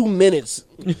good 2 minutes.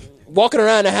 Walking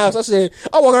around the house, I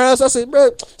walk around the house, I said,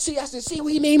 bro, see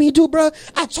what he made me do, bro.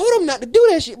 I told him not to do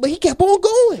that shit, but he kept on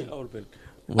going.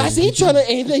 I said, he trying to,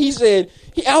 and then he said,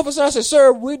 Alpha said, I said,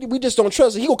 sir, we just don't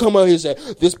trust it. He gonna come out here and say,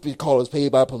 this call is paid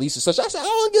by police and such. I said, I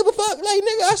don't give a fuck. Like,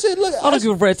 nigga, I said, look. I don't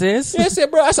give a rat's ass. Yeah, I said,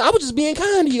 bro, I was just being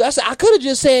kind to you. I said, I could have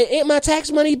just said, ain't my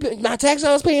tax money, my tax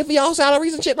I was paying for y'all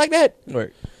salaries and shit like that.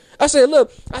 Right. I said,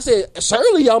 look,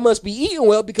 certainly y'all must be eating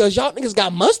well because y'all niggas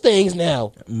got Mustangs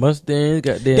now. Mustangs,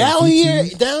 goddamn.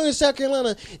 Down in South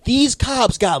Carolina, these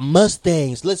cops got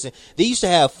Mustangs. Listen, they used to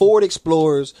have Ford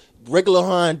Explorers, regular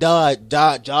Honda,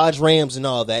 Dodge Rams and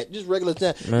all that. Just regular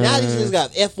stuff. Now these niggas got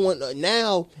F1.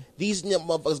 Now these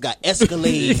motherfuckers got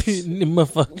Escalades.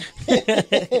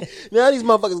 Now these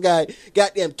motherfuckers got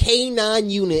goddamn K9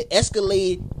 unit,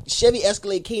 Escalade, Chevy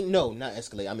Escalade, not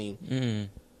Escalade, I mean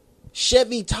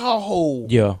Chevy Tahoe.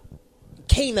 Yeah.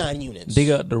 K9 units. They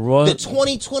got the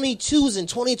 2022s and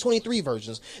 2023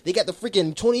 versions. They got the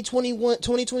freaking 2021,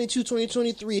 2022,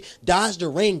 2023 Dodge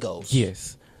Durangos.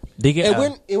 Yes. They get,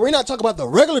 and we're not talking about the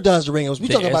regular Dodge Durangos. We're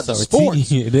talking about the sports.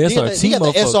 The SRT. They got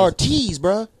the SRTs,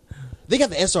 bro. They got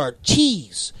the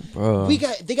SRTs. Bro.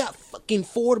 They got fucking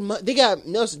Ford. They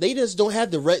just don't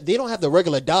have they don't have the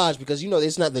regular Dodge because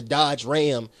it's not the Dodge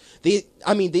Ram. They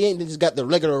ain't just got the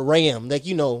regular Ram, like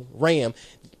Ram.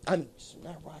 I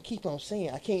keep on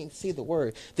saying I can't say the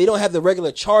word. They don't have the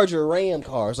regular Charger Ram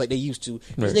cars like they used to.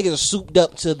 These niggas are souped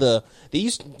up to the. They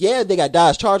got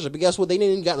Dodge Charger, but guess what? They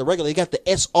didn't even got the regular. They got the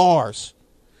SRs.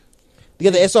 They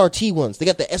got the SRT ones. They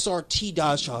got the SRT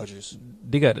Dodge Chargers.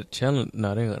 They got the challenge.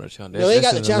 No, they ain't got no challenge. No, they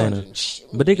got the challenge.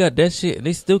 But they got that shit.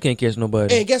 They still can't catch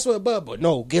nobody. And guess what? But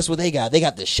no, guess what they got? They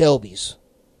got the Shelbys.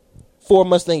 Ford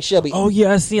Mustang Shelby. Oh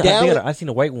yeah, I seen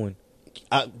a white one.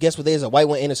 Guess what? There's a white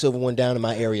one and a silver one down in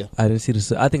my area. I didn't see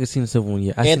the. I think I seen the silver one.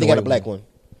 Yeah, and they got a black one.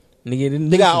 Nigga,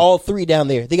 they got all three down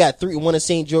there. They got three. One in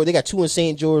St. George. They got two in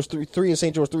St. George. Three in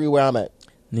St. George. Three where I'm at.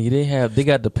 Nigga, they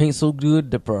got the paint so good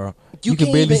that bro, you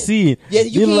can barely see it. Yeah,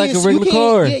 you look like a regular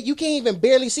car. Yeah, you can't even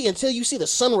barely see until you see the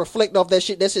sun reflect off that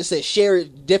shit. That shit says sheriff,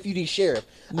 deputy sheriff.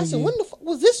 I said, when the fuck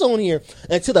was this on here?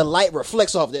 Until the light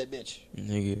reflects off that bitch.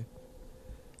 Nigga.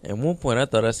 At one point, I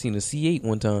thought I seen a C8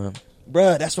 one time.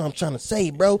 Bruh, that's what I'm trying to say,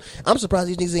 bro. I'm surprised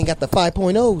these niggas ain't got the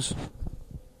 5.0s.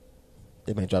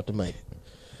 They might drop the mic.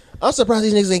 I'm surprised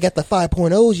these niggas ain't got the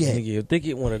 5.0s yet. Nigga, if they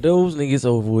get one of those, niggas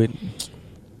over with.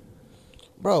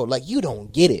 Bro, like, you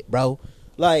don't get it, bro.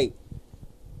 Like,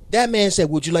 that man said,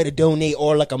 would you like to donate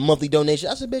or like a monthly donation?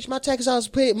 I said, bitch, my tax I was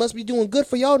paid must be doing good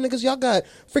for y'all niggas. Y'all got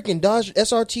freaking Dodge,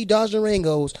 SRT, Dodge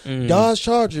Durangos, Dodge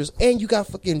Chargers, and you got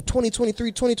fucking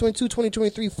 2023, 2022,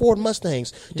 2023 Ford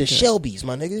Mustangs, the Shelbys,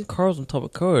 my nigga. Cars on top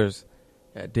of cars.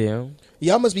 Goddamn.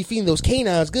 Y'all must be feeding those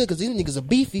canines good because these niggas are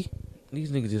beefy.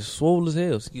 These niggas just swole as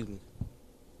hell, excuse me.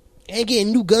 And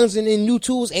getting new guns and then new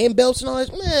tools and belts and all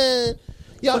this. Man,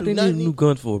 y'all what do they need new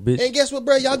guns for, bitch? And guess what,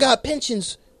 bro? Y'all got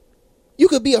pensions. You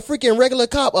could be a freaking regular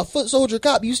cop, a foot soldier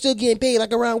cop. You still getting paid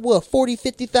like around what,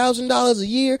 $40,000-$50,000 a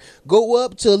year. Go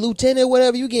up to a lieutenant,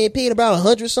 whatever. You getting paid about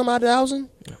 100 some odd thousand.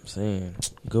 I'm saying,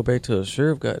 go back to a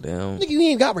sheriff. Goddamn, nigga, you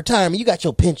ain't got retirement. You got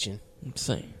your pension. I'm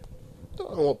saying, I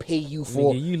don't want to pay you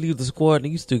for. Nigga, you leave the squad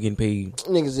and you still getting paid.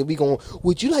 Niggas, if we going,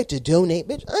 would you like to donate,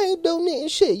 bitch? I ain't donating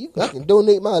shit. I can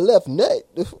donate my left nut.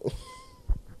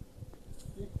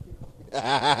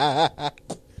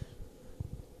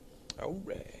 All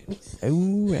right.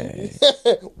 Alright.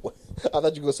 I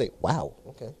thought you were gonna say, wow.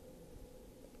 Okay.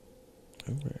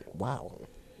 Alright. Wow.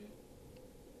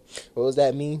 What does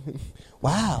that mean?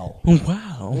 Wow.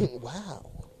 Wow.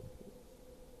 Wow.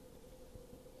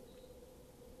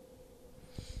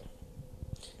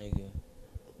 Nigga.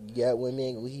 You got one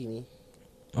man go hear me.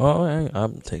 Oh,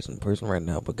 I'm texting the person right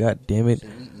now, but god damn it.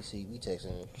 We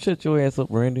texting. Shut your ass up,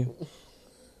 Randy.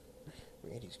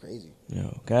 Randy's crazy.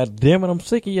 Yo, god damn it, I'm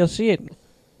sick of your shit.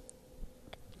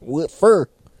 Wood fur.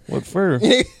 What fur?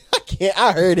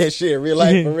 I heard that shit in real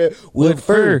life for real. Wood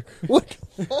fur. What?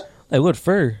 Like what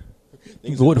fur?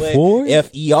 What for?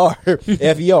 F-E-R.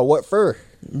 F-E-R. What fur?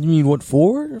 You mean what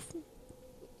for?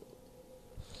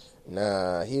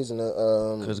 Nah, he's in a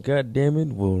Cause goddamn it,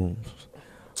 well,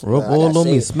 rub I all gotta on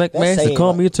say me, it. smack That my ass, and saying,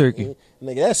 call me a turkey.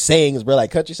 Nigga, that's sayings, bro.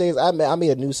 Like country sayings. I made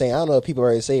a new saying. I don't know if people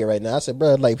already say it right now. I said,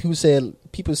 bro, like people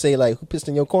say like, who pissed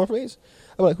in your cornflakes?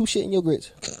 I'm like, who shit in your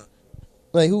grits?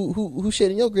 Like who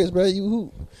shit in your grits, bro? You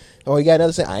who? Oh, you got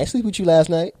another saying. I ain't sleep with you last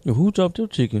night. Who dropped your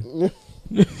chicken?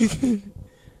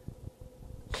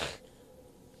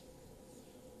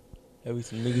 That be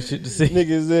some nigga shit to say.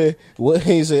 Niggas said, what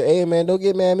he said, hey man, don't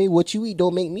get mad at me. What you eat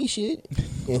don't make me shit.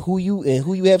 And who you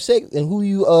have sex and who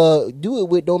you do it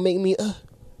with don't make me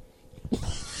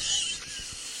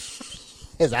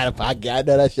It's out of pocket. I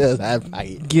know that shit is out of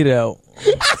pocket. Get out.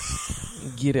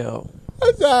 Get out.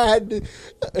 That's how I had to.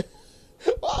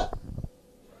 What?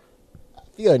 I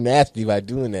feel nasty by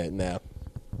doing that now.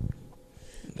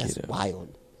 That's Get out.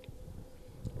 wild.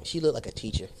 She looked like a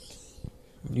teacher.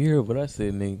 You heard what I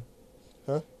said, nigga.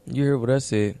 Huh? You heard what I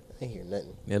said. I ain't hear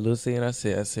nothing. That little saying I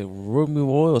said, rub me with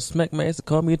oil, smack my ass, and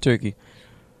call me a turkey.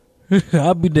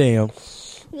 I'll be damned.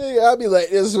 Nigga, I'll be like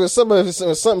this when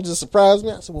something just surprised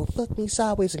me. I said, well, fuck me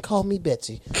sideways and call me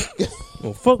Betsy.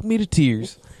 Well, fuck me to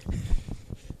tears.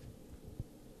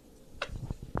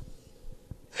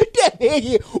 That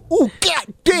nigga, ooh,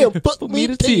 goddamn, fuck me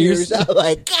to tears. I was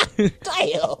like, god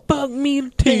damn. Fuck me to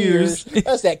tears.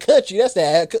 That's that country. That's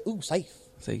that. Ooh, safe.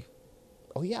 Safe.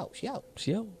 Oh, he out. She out.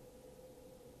 She out.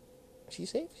 She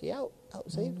safe. She out.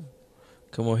 Out safe.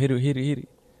 Come on, hit it.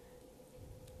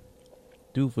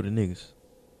 Do it for the niggas.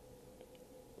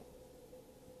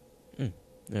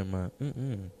 Never mind.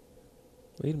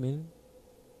 Wait a minute.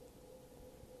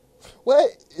 What?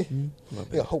 My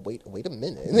bad. Yo, wait a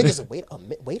minute. Niggas said, wait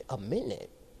a minute.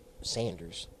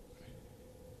 Sanders.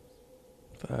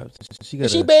 5.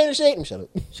 Is she bad in shape? Shut up.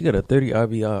 She got a 30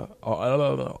 RBI.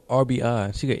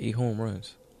 She got 8 home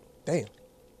runs. Damn.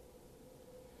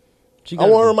 She I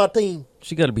want her on my team.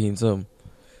 She got to be in something.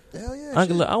 Hell yeah. I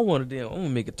want to I'm gonna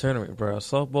make a tournament, bro. A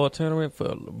softball tournament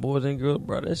for boys and girls,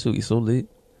 bro. That should be so lit.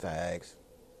 Facts.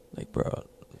 Like, bro.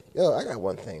 Yo, I got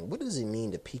one thing. What does it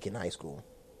mean to peak in high school?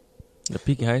 The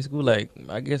peak in high school, like,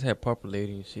 I guess had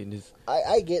popularity and shit. And this,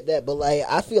 I get that, but like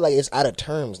I feel like it's out of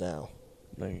terms now.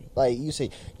 like You say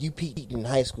you peaked in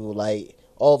high school, like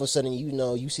all of a sudden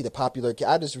you see the popular kid.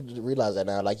 I just realized that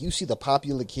now. Like you see the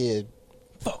popular kid.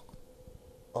 fuck.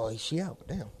 Oh, she out.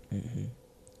 Damn. Mm-hmm.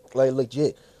 Like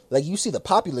legit. Like you see the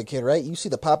popular kid, right? You see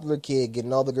the popular kid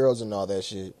getting all the girls and all that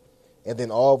shit, and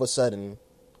then all of a sudden,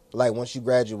 like once you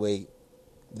graduate,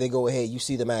 they go ahead. You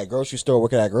see them at a grocery store,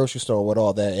 working at a grocery store with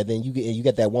all that, and then you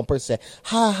get that one person say,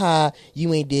 "Ha ha,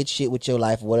 you ain't did shit with your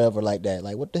life, or whatever like that."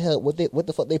 Like what the hell? What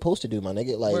the fuck they supposed to do, my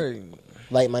nigga?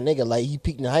 Like my nigga, like you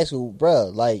peaked in high school,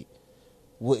 bruh. Like,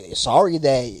 sorry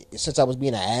that since I was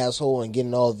being an asshole and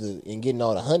getting all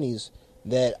the honeys,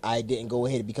 that I didn't go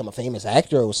ahead and become a famous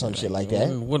actor or some shit like that.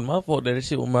 It wasn't my fault that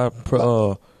shit was my I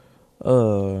don't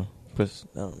know.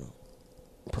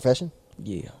 Profession?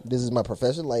 Yeah. This is my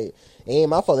profession. Like, it ain't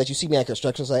my fault that you see me at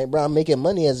construction site, bro. I'm making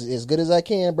money as good as I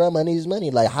can, bro. Money is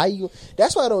money. Like, how you?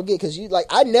 That's why I don't get, because you like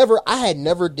I had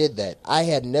never did that. I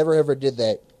had never ever did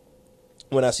that.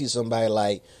 When I see somebody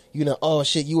like, oh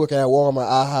shit, you working at Walmart,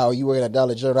 aha, or you working at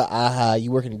Dollar General, aha, you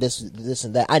working this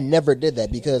and that. I never did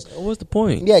that because What's the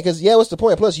point? Yeah, what's the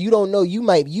point? Plus, you don't know, you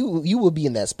will be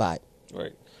in that spot.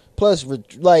 Right. Plus,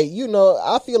 like,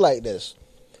 I feel like this.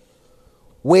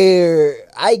 Where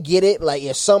I get it, like,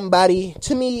 if somebody,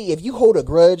 to me, if you hold a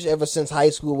grudge ever since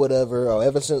high school, whatever, or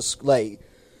ever since, like,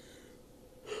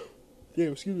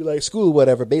 like school or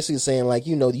whatever, basically saying, like,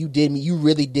 you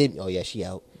really did, oh yeah, she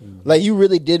out. Mm-hmm. Like, you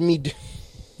really did me.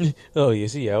 Oh yeah,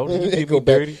 she out. You did Go me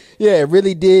dirty. Yeah,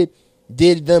 really did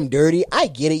them dirty. I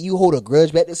get it. You hold a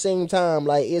grudge, but at the same time,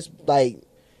 like, it's like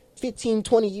 15,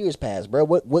 20 years past, bro.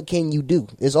 What can you do?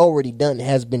 It's already done. It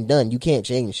has been done. You can't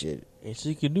change shit. And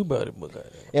she can do about it, but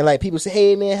and like people say,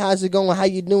 hey man, how's it going? How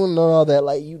you doing? And all that.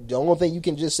 Like, the only thing you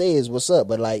can just say is what's up.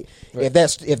 But like, right.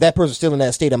 if that person's still in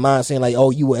that state of mind, saying like, oh,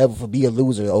 you will ever be a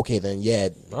loser, okay, then yeah,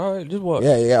 all right, just what?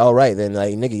 Yeah, all right, then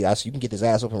like, nigga, you can get this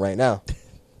ass open right now.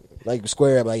 Like,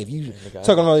 square up. Like, if you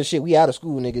talking all this shit, we out of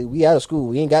school, nigga. We out of school.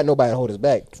 We ain't got nobody to hold us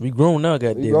back. We grown now,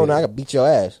 goddamn. We grown now. I can beat your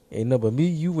ass. Ain't nothing but me,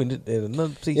 you, and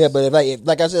another place. Yeah, but if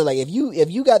like I said, like if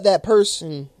you got that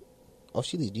person, oh,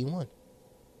 she leads D1.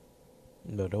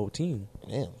 No, the whole team.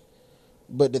 Damn.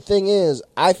 But the thing is,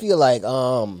 I feel like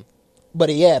But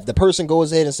yeah, if the person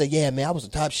goes ahead and say, yeah, man, I was the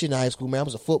top shit in high school, man, I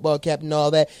was a football captain and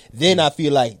all that, then I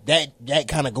feel like that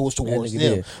kind of goes towards nigga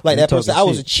them. did. Like You that person, talking I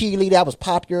was a shit. cheerleader, I was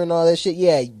popular and all that shit.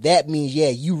 Yeah, that means, yeah,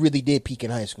 you really did peak in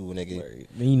high school, nigga. Right.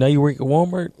 Now you work at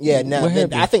Walmart. Yeah, now What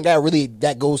happened? I think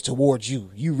that goes towards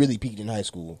you. You really peaked in high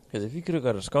school. Because if you could have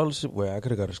got a scholarship, well, I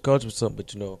could have got a scholarship or something,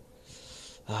 but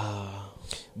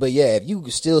But yeah, if you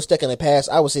still stuck in the past,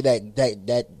 I would say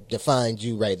that defines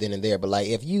you right then and there. But like,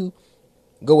 if you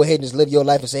go ahead and just live your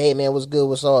life and say, hey man, what's good,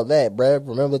 what's all that, bruh?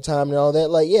 Remember the time and all that?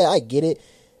 Like, yeah, I get it.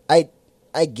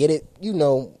 I get it. You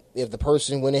know, if the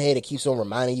person went ahead and keeps on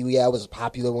reminding you, yeah, I was a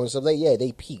popular one, stuff like, yeah,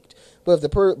 they peaked. But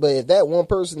if that one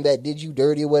person that did you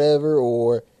dirty or whatever,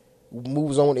 or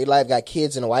moves on with their life, got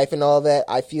kids and a wife and all that,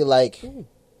 I feel like,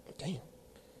 damn,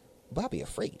 Bobby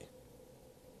afraid.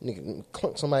 Nigga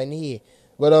clunk somebody in the head.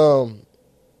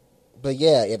 But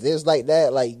yeah, if there's like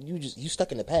that, like you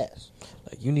stuck in the past.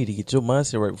 like you need to get your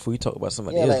mindset right before you talk about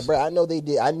somebody Yeah, else. like bro, I know they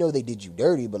did you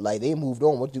dirty, but like they moved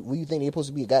on. What do you think they supposed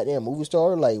to be, a goddamn movie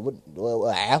star, like what,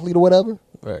 an athlete or whatever?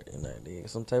 Right, and like, they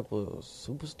some type of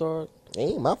superstar. It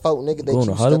ain't my fault, nigga, that Going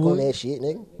you to stuck on Hollywood? that shit,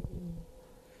 nigga.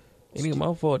 It ain't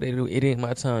my fault. It ain't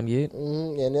my time yet.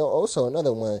 And then also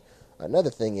another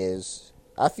thing is,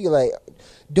 I feel like,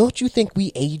 don't you think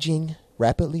we aging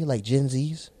rapidly like Gen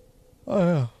Zs? Oh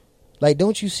yeah. Like,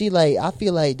 don't you see, like, I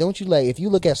feel like, don't you, like, if you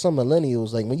look at some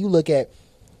millennials, like, when you look at,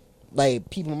 like,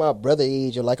 people my brother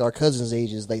age or, like, our cousins'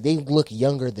 ages, like, they look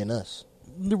younger than us.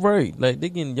 Right, like they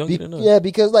getting younger than us. Yeah,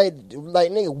 because, like,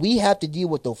 nigga, we have to deal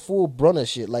with the full brunt of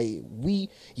shit. Like,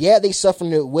 they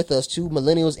suffering it with us too,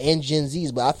 millennials and Gen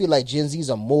Zs, but I feel like Gen Zs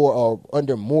are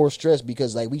under more stress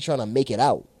because, like, we trying to make it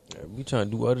out. Yeah, we trying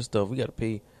to do other stuff. We got to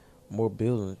pay more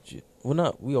bills and shit. Well,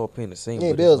 not we all paying the same.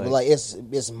 Yeah, but bills, it's but, like,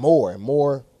 it's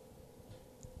more.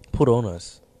 put on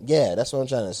us. Yeah, that's what I'm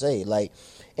trying to say. Like,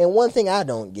 and one thing I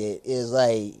don't get is,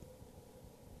 like,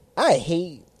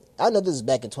 I know this is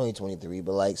back in 2023,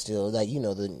 but, like, still, like, you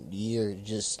know, the year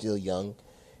just still young,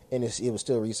 and it was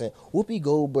still recent. Whoopi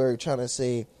Goldberg trying to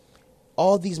say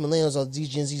all these millennials, all these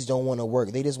Gen Zs don't want to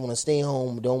work. They just want to stay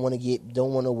home, don't want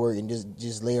to work, and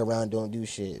just lay around, don't do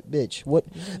shit. Bitch, what?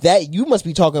 That you must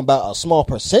be talking about a small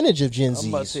percentage of Gen Zs. I'm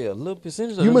about to say a little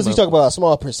percentage. Of You must be them talking about a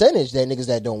small percentage that niggas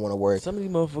that don't want to work. some of these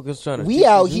motherfuckers trying to. We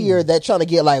out here that trying to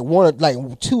get like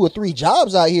 2 or 3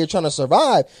 jobs out here trying to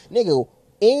survive, nigga.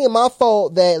 It ain't my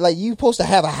fault that, like, you supposed to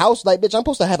have a house. Like, bitch, I'm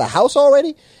supposed to have a house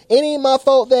already. It ain't my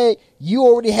fault that you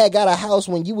already had got a house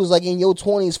when you was like in your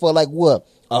 20s for like what,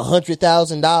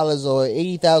 $100,000 or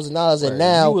 $80,000, and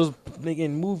now you was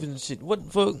making movies and shit. What the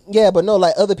fuck? yeah, but no,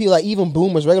 like other people, like even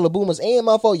boomers, regular boomers, ain't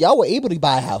my fault. Y'all were able to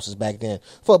buy houses back then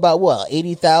for about what,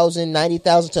 $80,000,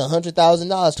 $90,000 to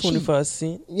 $100,000, 25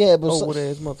 cents. Yeah, but Old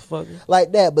ass motherfucker.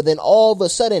 like that. But then all of a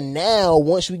sudden now,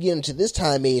 once we get into this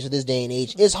time age or this day and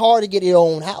age, it's hard to get your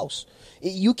own house.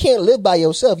 You can't live by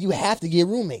yourself. You have to get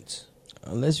roommates.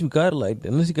 Unless you got it like that.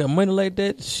 Unless you got money like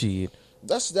that, shit.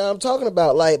 That's what I'm talking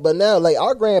about. Like, but now, like,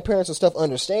 our grandparents and stuff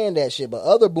understand that shit, but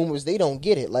other boomers, they don't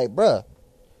get it. Like, bruh,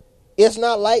 it's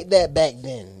not like that back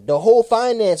then. The whole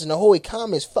finance and the whole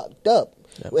economy is fucked up.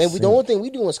 And the only thing we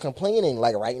do is complaining.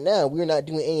 Like, right now, we're not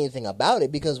doing anything about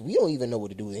it because we don't even know what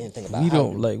to do with anything about it. We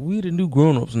don't, like, we the new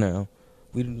grown-ups now.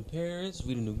 We the new parents,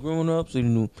 we the new grown-ups, we the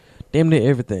new damn near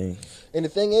everything. And the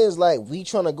thing is, like, we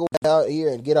trying to go out here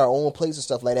and get our own place and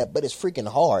stuff like that, but it's freaking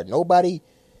hard. Nobody,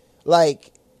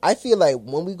 like, I feel like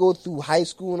when we go through high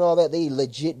school and all that, they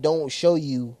legit don't show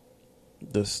you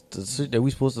The shit that we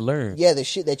supposed to learn. yeah, the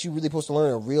shit that you really supposed to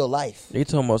learn in real life. They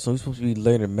talking about something we supposed to be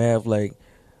learning math, like.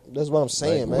 That's what I'm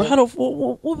saying, Like, man. how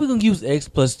what we gonna use x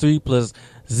plus 3 plus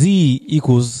z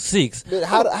equals 6? But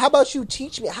how about you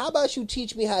teach me? How about you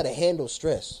teach me how to handle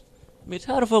stress? Bitch,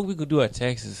 how the fuck we gonna do our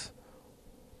taxes?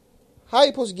 How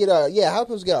you supposed to get our how you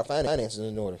supposed to get our finances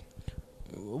in order?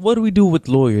 What do we do with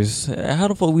lawyers? How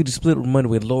the fuck we just split money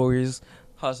with lawyers,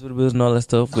 hospital bills, and all that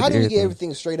stuff? How do we get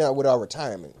everything straight out with our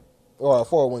retirement or our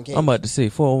 401k? I'm about to say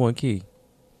 401k.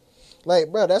 Like,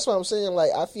 bro, that's what I'm saying.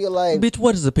 Like, I feel like Bitch,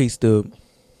 what is a pay stub?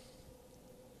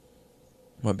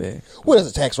 My bad. what is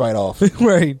a tax write off?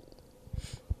 Right.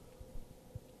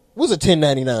 What's a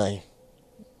 1099?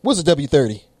 What's a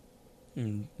W-30?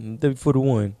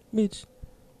 W41, bitch.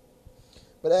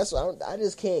 But that's what I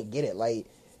just can't get it. Like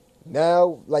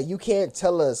now, like you can't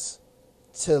tell us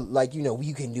to like you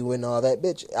can do it and all that,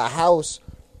 bitch. A house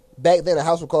back then, a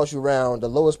house would cost you around the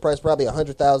lowest price probably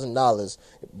 $100,000.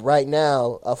 Right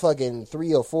now, a fucking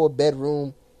 3 or 4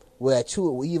 bedroom with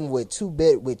two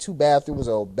bathrooms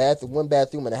or one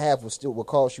bathroom and a half will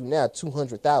cost you now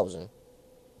 $200,000.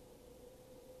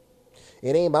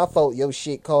 It ain't my fault your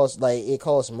shit costs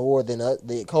more than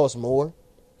it costs more.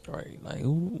 Right, like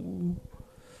ooh.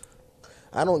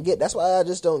 I don't get. That's why I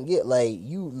just don't get. Like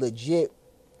you legit,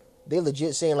 they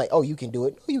legit saying like, "Oh, you can do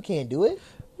it." No, you can't do it.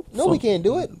 No, we can't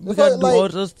do it. We gotta do all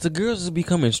this. The girls is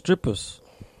becoming strippers.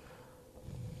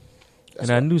 And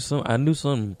I knew some.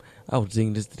 I was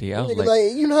thinking this today. I was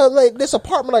like, you know, like this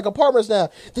apartment, like apartments now.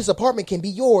 This apartment can be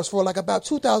yours for like about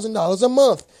 $2,000 a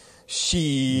month.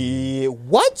 Shit,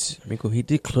 what? Let me go hit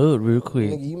the club real quick.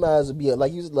 Nigga, you might as well be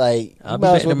like you like. I'll be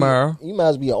back tomorrow. You might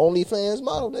as well be an OnlyFans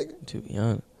model, nigga. To be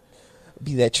honest,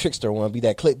 be that trickster one. Be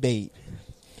that clickbait.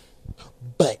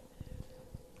 But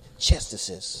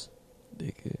Chester's.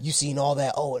 You seen all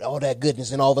that, all that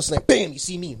goodness, and all of a sudden, bam! You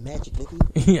see me, magic,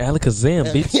 nigga. Alakazam,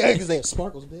 bitch. Yeah, Alakazam,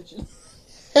 sparkles, bitch.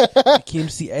 You came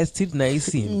to see ass titties, now you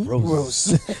seeing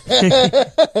roses.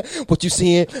 What you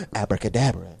seeing?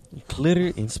 Abracadabra,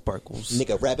 glitter and sparkles.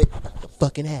 Nigga, rabbit, the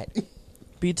fucking hat.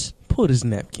 Bitch, pull this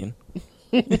napkin.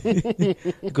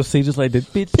 Go say just like that,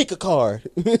 bitch. Pick a card.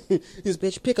 This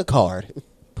bitch, pick a card.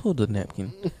 Pull the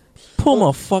napkin. Pull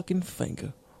my fucking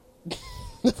finger.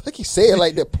 The fuck you say it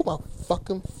like that? Pull my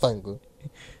fucking finger.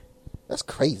 That's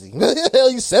crazy. What the hell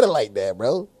you said it like that,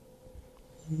 bro?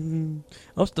 I'm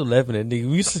still laughing at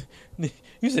nigga.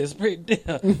 You said spray it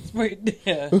down. Spray it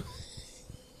down.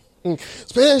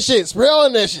 Spray that shit. Spray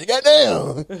on that shit.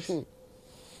 Goddamn.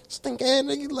 Stink ass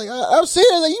nigga. Like, I'm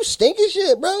serious. Like, you stinking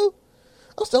shit, bro.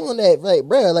 I'm still on that. Like,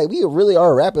 bro, like, we really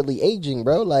are rapidly aging,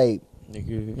 bro. Like,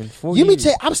 nigga, in 4 you years. me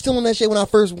tell I'm still on that shit when I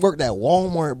first worked at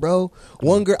Walmart, bro.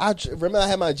 One girl, I remember I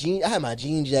had my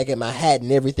jean jacket, my hat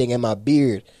and everything, and my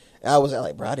beard. And I was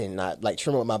like, bro, I did not like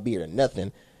trim up my beard or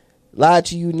nothing. Lied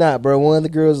to you not, bro. One of the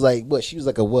girls, like, what? She was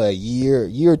like a year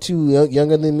or two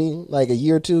younger than me, like a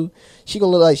year or two. She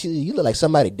gonna look like you look like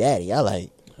somebody daddy. I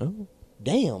like, oh,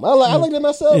 damn. I looked at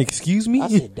myself. Excuse me. I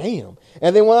said, damn.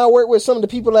 And then when I worked with some of the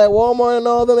people at Walmart and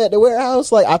all them at the warehouse,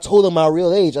 like I told them my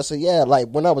real age. I said, yeah, like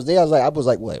when I was there, I was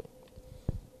like, what?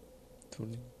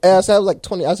 20. And I said I was like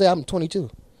 20. I said I'm 22.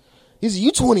 He said,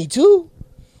 you 22?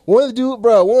 One of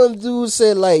the dudes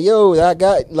said like, yo, I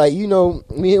got like, you know,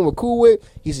 me and him were cool with.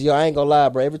 He said, yo, I ain't gonna lie,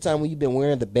 bro. Every time when you been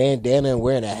wearing the bandana and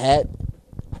wearing a hat,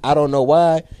 I don't know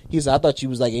why. He said, I thought you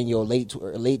was like in your late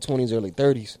 20s, early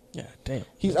 30s. Yeah, damn.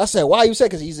 I said, why you said?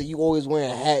 Because he said, you always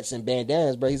wearing hats and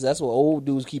bandanas, bro. He said, that's what old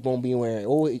dudes keep on being wearing.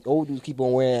 Old dudes keep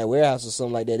on wearing at warehouse or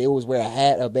something like that. They always wear a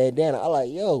hat, a bandana. I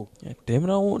like, yo. Yeah, damn it, I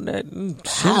don't want that.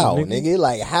 How, nigga?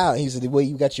 Like, how? He said, the way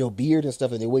you got your beard and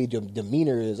stuff and the way your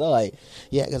demeanor is. I like,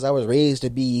 yeah, because I was raised to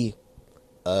be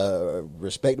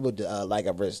respectable,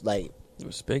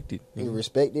 respected.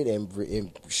 Respected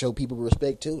and show people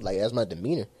respect too. Like, that's my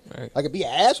demeanor. Right. I could be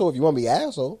an asshole if you want to be an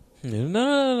asshole.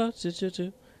 No.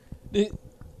 Chill.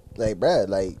 Like, bruh,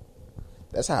 like,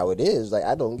 that's how it is. Like,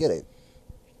 I don't get it.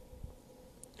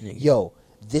 Nigga. Yo,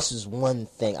 this is one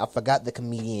thing. I forgot the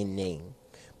comedian name.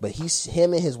 But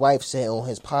him and his wife said on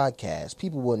his podcast,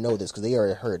 people will know this because they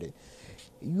already heard it.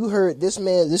 You heard this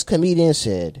comedian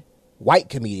said, white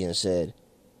comedian said,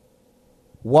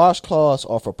 washcloths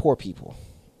are for poor people.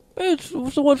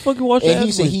 Bitch, so what fucking wash your And he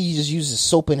ass said with? he just uses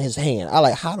soap in his hand. I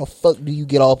like, how the fuck do you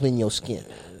get all up in your skin?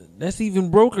 That's even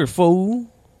broker, fool.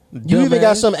 You even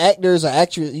got some actors or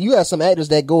actors. You got some actors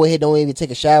that go ahead, don't even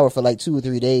take a shower for like 2 or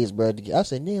 3 days, bro. I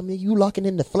said, damn, nigga, you locking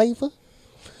in the flavor?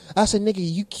 I said, nigga,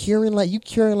 you curing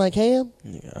like ham?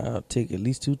 Yeah, I'll take at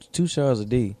least two showers a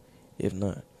day, if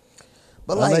not.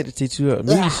 But I like to take 2 hours.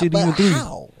 Maybe shit even 3.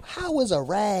 How is a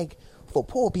rag for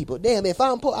poor people? Damn, if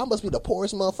I'm poor, I must be the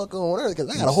poorest motherfucker on earth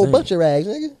because I got a whole bunch of rags,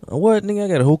 nigga. What, nigga? I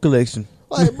got a whole collection.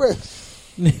 Like, bro,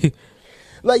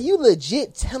 like you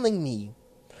legit telling me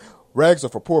rags are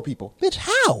for poor people, bitch?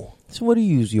 How? So what do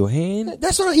you use? Your hand?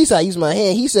 That's what he said. I use my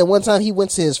hand. He said one time he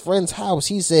went to his friend's house.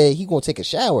 He said he gonna take a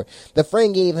shower. The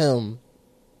friend gave him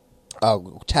a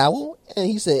towel, and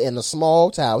he said, and a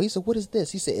small towel. He said, what is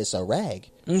this? He said, it's a rag.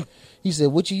 He said,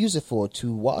 what you use it for?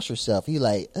 To wash yourself. He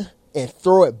like, and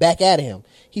throw it back at him.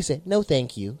 He said, no,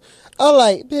 thank you. I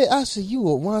like, bitch. I said, you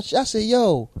will watch. I said,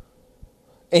 yo.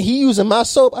 And he using my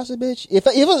soap. I said, bitch,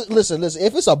 listen,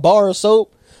 if it's a bar of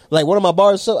soap, like one of my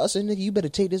bar of soap, I said, nigga, you better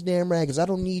take this damn rag because I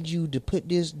don't need you to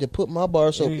put my bar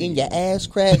of soap in your ass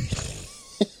crack.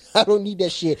 I don't need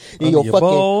that shit in your fucking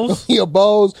balls. Your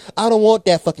balls. I don't want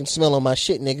that fucking smell on my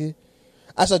shit, nigga.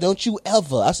 I said, don't you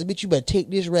ever. I said, bitch, you better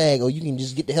take this rag or you can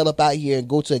just get the hell up out here and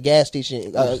go to a gas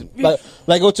station.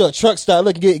 Like go to a truck stop.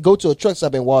 Go to a truck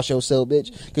stop and wash yourself,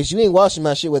 bitch. Because you ain't washing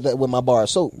my shit with my bar of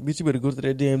soap. Bitch, you better go to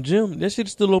that damn gym. That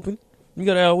shit's still open. You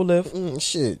got an hour left.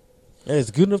 Shit.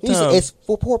 That's good enough He said, time. it's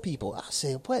for poor people. I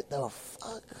said, what the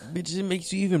fuck? Bitch, it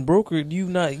makes you even broker. You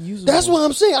not using. That's what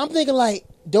I'm saying. I'm thinking like,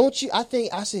 don't you? I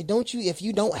said, don't you? If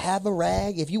you don't have a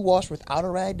rag, if you wash without a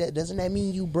rag, doesn't that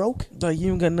mean you broke? Like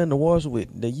you ain't got nothing to wash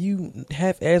with. That you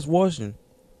half-ass washing.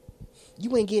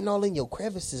 You ain't getting all in your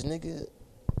crevices, nigga.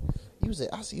 You was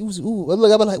I see. Ooh,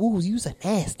 look, I be like, ooh, you's a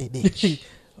nasty bitch.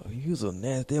 Oh, you was a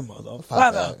nasty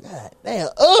motherfucker. God damn.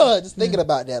 Just thinking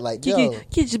about that, like, yo,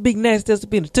 Get your big nasty ass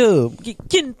up in the tub. Get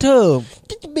in the tub.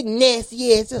 get your big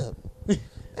nasty ass up.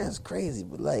 That's crazy,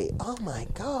 but like, oh my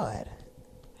god.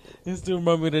 It still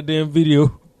remind me of that damn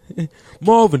video.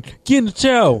 Marvin, get in the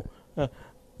shower.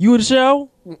 You in the shower?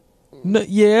 No,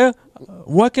 yeah.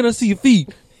 Why can't I see your feet?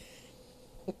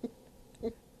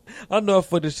 I know I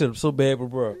fucked this shit up so bad, but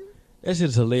bro, that shit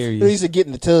is hilarious. He said, get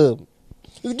in the tub.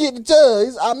 He said, get in the tub.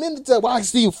 He said, I'm in the tub. Well, I can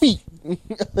see your feet.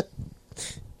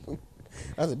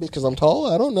 I said, bitch, because I'm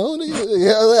tall? I don't know. Nigga.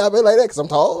 Yeah, I been like that because I'm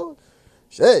tall.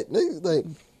 Shit, nigga. Like,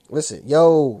 listen,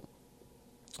 yo,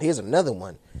 here's another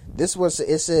one. This was,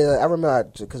 it said, I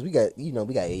remember, because we got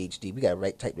ADHD. We got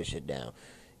to type this shit down.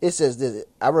 It says this,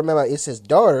 I remember, it says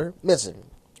daughter, listen,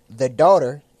 the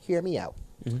daughter, hear me out.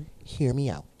 Mm-hmm. Hear me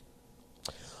out.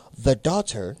 The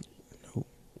daughter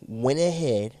went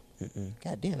ahead.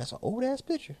 God damn, that's an old ass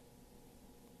picture.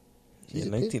 Yeah,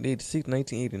 1986,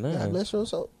 1989. God bless her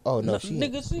soul. Oh no, she.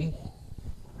 Nigga, see.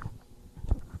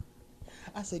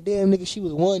 I said, damn, nigga, she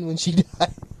was one when she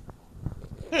died.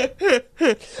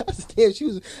 I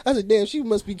said, damn, she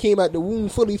must be came out the womb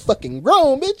fully fucking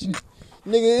grown, bitch.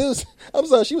 Nigga, it was. I'm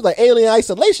sorry, she was like alien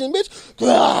isolation, bitch.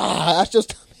 I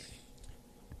just.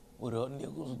 What up,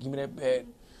 niggas? Give me that bag.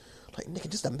 Like, nigga,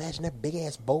 just imagine that big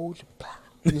ass bulge.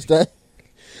 You understand?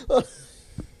 That's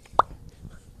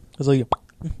all you.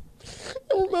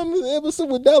 I remember the episode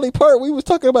with Dolly Parton. We was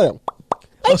talking about it.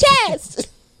 My chest.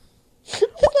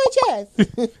 My chest.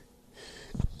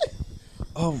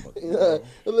 Oh my god.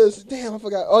 Listen, damn, I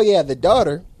forgot. Oh yeah, the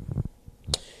daughter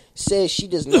says she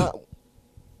does not.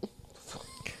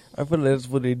 I feel like that's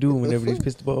what they do whenever they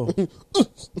piss the ball.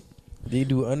 They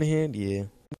do underhand, yeah.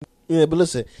 Yeah, but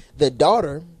listen, the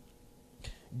daughter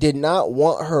did not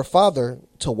want her father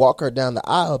to walk her down the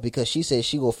aisle because she said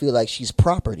she will feel like she's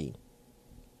property.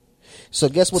 So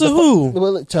guess what? To who?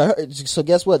 Well, to her. So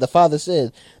guess what? The father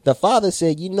said. The father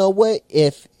said, "You know what?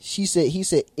 If he said,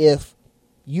 if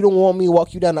you don't want me to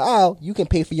walk you down the aisle, you can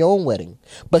pay for your own wedding."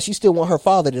 But she still want her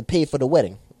father to pay for the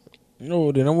wedding.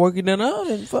 No, then I'm working down the aisle.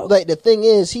 Then fuck. Like the thing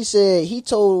is, he said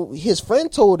his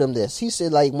friend told him this. He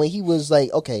said like when he was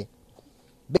like, okay.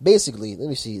 Basically, let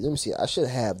me see. I should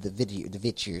have the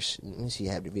pictures. Let me see.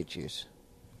 I have the pictures.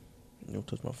 Don't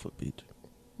touch my foot, bitch.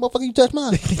 Motherfucker, you touch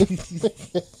mine.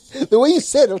 The way you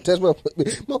said, don't touch my foot.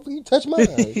 Motherfucker, you touch mine.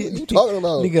 What you talking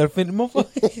about? Nigga got offended,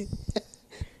 motherfucker.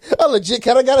 I legit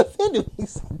kind of got offended.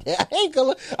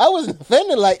 I wasn't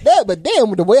offended like that, but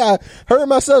damn, the way I heard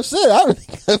myself say it, I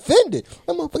was offended.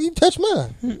 That motherfucker, you touch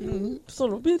mine.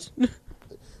 Son of a bitch. But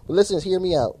listen, hear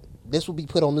me out. This will be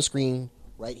put on the screen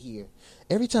right here.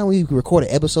 Every time we record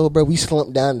an episode, bro, we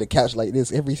slump down the couch like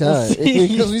this every time.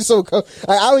 Because we so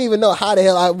I don't even know how the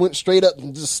hell I went straight up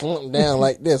and just slumped down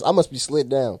like this. I must be slid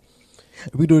down.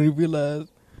 We don't even realize.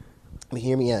 But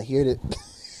hear me out. Hear it.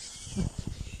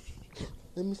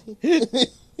 Let me see.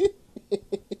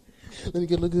 Let me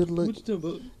get a good look. What you talking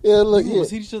about? Yeah, look. We Yeah.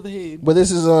 almost hit each other head. But this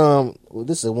is a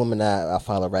woman I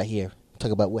follow right here. Talk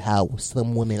about how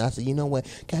some women. I said, you know what?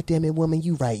 God damn it, woman,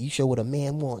 you right. You show what a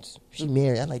man wants. She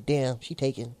married. I like, damn, she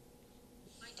taken.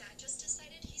 My dad just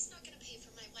decided he's not going to pay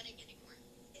for my wedding anymore.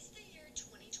 It's the year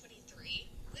 2023.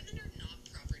 Women are not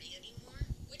property anymore,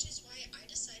 which is why I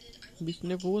decided I will Bitch be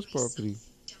never was walking property.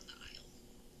 myself down the aisle.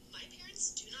 My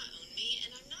parents do not own me,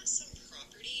 and I'm not some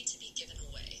property to be given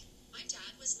away. My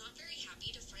dad was not very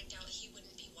happy to find out he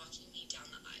wouldn't be walking me down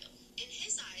the aisle. In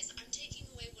his eyes, I'm taking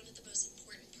away one of the most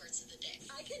important parts of the day.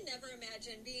 I can never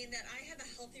imagine being that I have a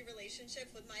healthy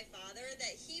relationship with my father,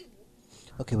 that he...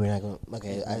 Okay, we're not going.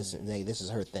 Okay, this is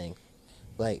her thing.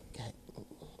 Like,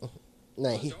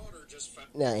 now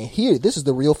here, this is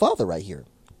the real father right here.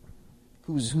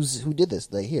 Who did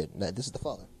this? Like here, this is the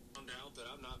father. Found out that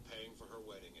I'm not paying for her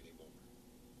wedding anymore.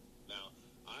 Now,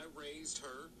 I raised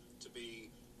her to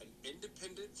be an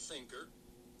independent thinker,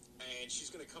 and she's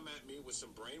going to come at me with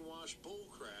some brainwashed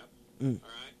bullcrap. All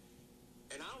right,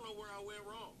 and I don't know where I went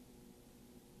wrong.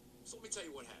 So let me tell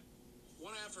you what happened.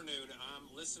 One afternoon,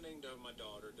 I'm listening to my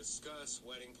daughter discuss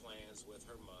wedding plans with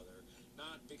her mother,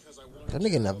 not because I wanted That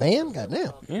nigga in a van?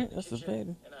 Goddamn. Yeah, that's the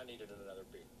bad. and I needed another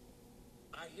beer.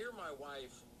 I hear my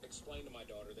wife explain to my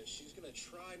daughter that she's going to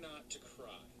try not to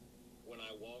cry when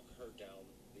I walk her down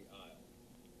the aisle.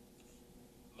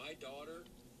 My daughter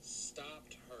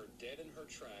stopped her dead in her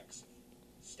tracks,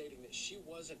 stating that she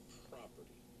wasn't property.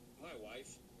 My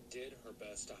wife did her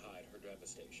best to hide her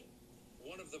devastation.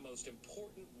 One of the most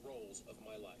important roles of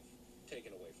my life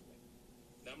taken away from me.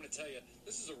 Now I'm going to tell you,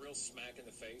 this is a real smack in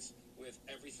the face with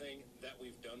everything that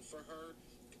we've done for her,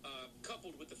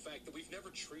 coupled with the fact that we've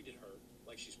never treated her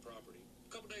like she's property.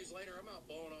 A couple days later, I'm out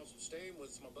blowing off some steam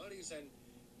with my buddies, and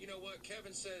you know what?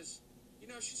 Kevin says, you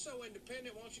know, she's so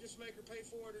independent, why don't you just make her pay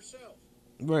for it herself?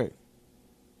 Right.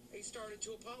 He started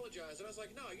to apologize, and I was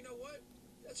like, no, you know what?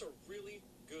 That's a really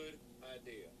good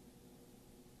idea.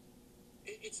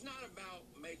 It's not about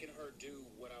making her do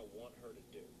what I want her to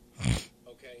do,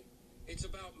 okay? It's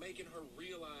about making her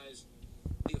realize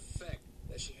the effect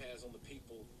that she has on the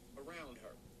people around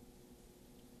her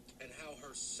and how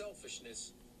her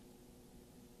selfishness,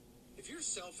 if your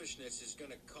selfishness is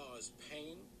going to cause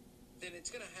pain, then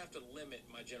it's going to have to limit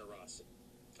my generosity.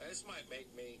 This might make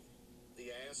me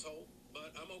the asshole,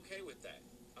 but I'm okay with that.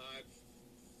 I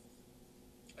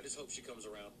just hope she comes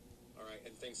around, all right,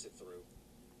 and thinks it through.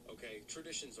 Okay,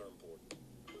 traditions are important.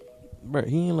 Right,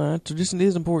 he ain't lying. Tradition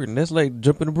is important. That's like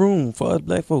jumping the broom for us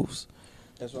black folks.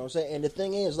 That's what I'm saying. And the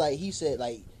thing is, like he said,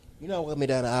 like, you know, walk me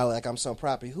down the aisle like I'm some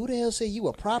property. Who the hell said you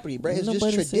a property, bro? It's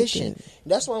Nobody just said tradition. that.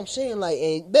 That's what I'm saying. Like,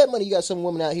 and bet money you got some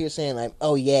woman out here saying like,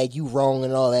 oh yeah, you wrong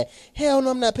and all that. Hell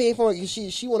no, I'm not paying for it.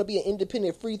 She want to be an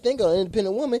independent, free thinker, an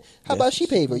independent woman. How about she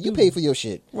pay for it? You pay for your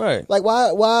shit, Right. Like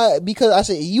why? Because I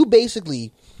said you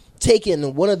basically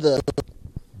taking one of the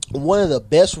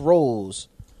best roles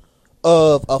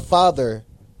of a father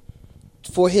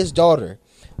for his daughter.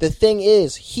 The thing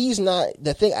is, he's not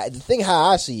the thing how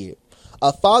I see it.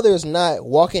 A father is not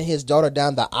walking his daughter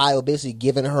down the aisle, basically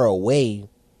giving her away.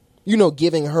 You know,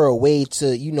 giving her away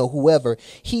to, you know, whoever.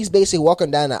 He's basically walking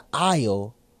down the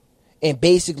aisle and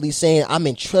basically saying, I'm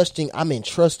entrusting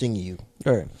you.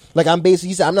 Right. Like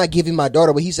he said, I'm not giving my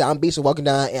daughter, but he said, I'm basically walking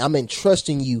down and I'm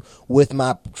entrusting you with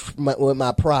my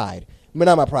pride. But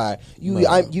not my pride.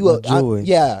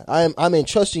 I'm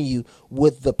entrusting you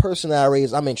with the person that I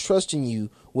raised. I'm entrusting you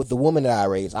with the woman that I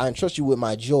raised. I entrust you with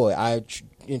my joy. I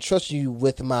entrust you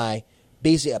with my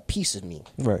basically a piece of me.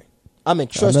 Right. I'm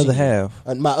entrusting another half.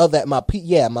 My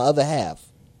other half.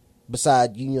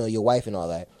 Beside you know your wife and all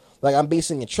that. Like I'm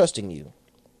basically entrusting you.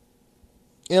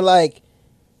 And like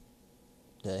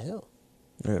the hell.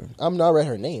 Yeah. I'm not read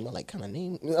her name. I like kind of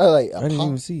name. I didn't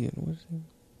even see it. What is it?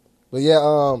 But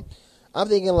yeah, I'm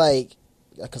thinking like,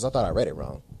 because I thought I read it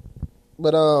wrong.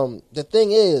 But the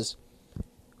thing is,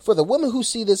 for the women who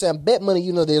see this and bet money,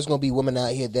 you know, there's gonna be women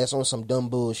out here that's on some dumb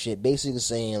bullshit, basically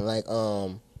saying like,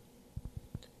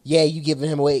 yeah, you giving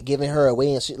her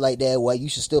away and shit like that. Why you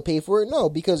should still pay for it? No,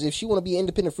 because if she want to be an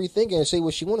independent, free thinker and say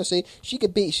what she want to say, she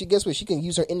could be. Guess what? She can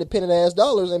use her independent ass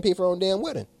dollars and pay for her own damn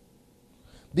wedding.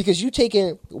 Because you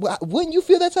taking, wouldn't you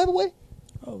feel that type of way?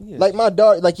 Oh yeah. Like my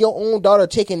daughter, like your own daughter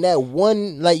taking that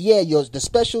one, like the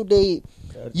special day,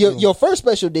 your first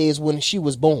special day is when she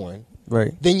was born.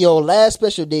 Right. Then your last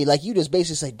special day, like you just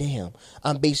basically say, damn,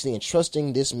 I'm basically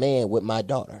entrusting this man with my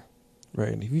daughter. Right.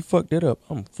 And if you fuck that up,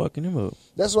 I'm fucking him up.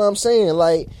 That's what I'm saying.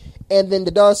 Like, and then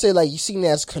the daughter say like, you seen that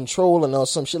as controlling or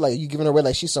some shit, like you giving her away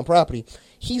like she's some property.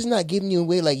 He's not giving you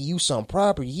away like you some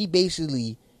property. He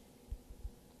basically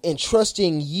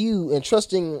entrusting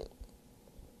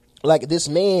like this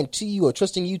man to you, or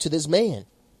trusting you to this man.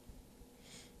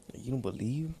 You don't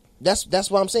believe? That's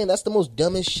what I'm saying. That's the most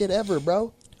dumbest shit ever,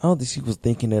 bro. I don't think she was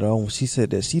thinking at all when she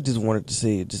said that. She just wanted to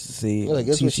say it just to say it. Well, I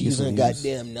guess when she she's using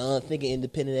goddamn non-thinking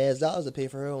independent ass dollars to pay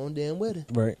for her own damn wedding.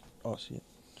 Right. Oh shit.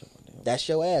 That's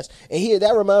your ass. And here,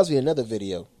 that reminds me of another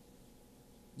video.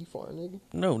 You farting, nigga?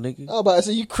 No, nigga. Oh, but I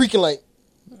said you creaking like.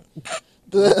 I'm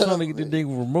trying to get the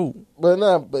thing remote. But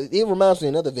it reminds me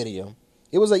of another video.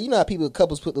 It was like, you know how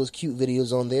couples put those cute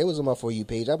videos on there. It was on my For You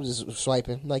page. I was just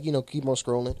swiping, like, you know, keep on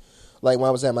scrolling. Like when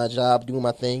I was at my job doing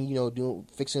my thing, you know,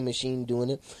 fixing the machine, doing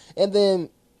it. And then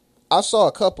I saw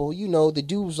a couple, you know, the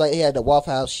dude was like, he had the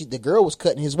Waffle House. The girl was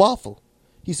cutting his waffle.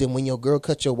 He said, when your girl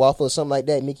cut your waffle or something like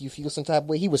that, make you feel some type of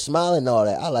way. He was smiling and all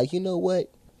that. I like, you know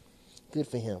what? Good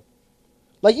for him.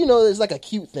 Like, you know, it's like a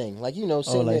cute thing. Like, you know,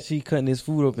 like there. She cutting his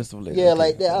food up and stuff like that. Yeah, okay.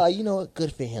 Like that. Oh, you know what?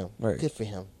 Good for him. Right. Good for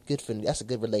him. That's a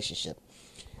good relationship.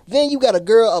 Then you got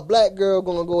a black girl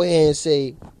gonna go ahead and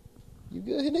say, you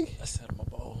good here, nigga? I set my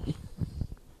ball.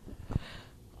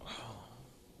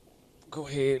 Go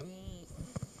ahead.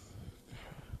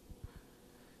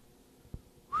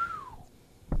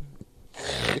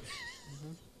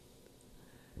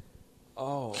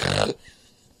 Oh.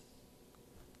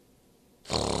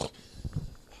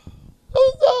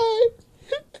 I'm sorry.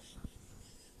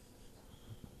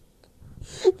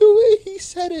 The way he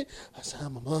said it. I said,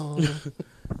 I'm a mom.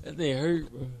 That thing hurt,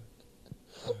 bro.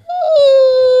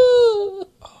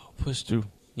 Push through.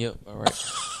 Yep. All right.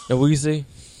 Now what you say?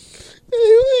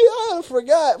 I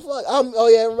forgot. Fuck. Oh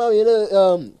yeah, remind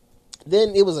me.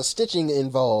 Then it was a stitching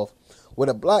involved with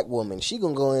a black woman. She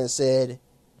gonna go ahead and say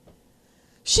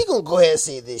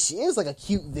this shit. It was like a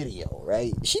cute video,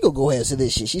 right? She gonna go ahead and say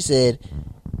this shit. She said,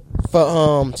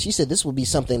 she said this would be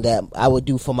something that I would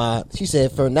do for she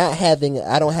said for not having,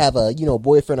 I don't have a,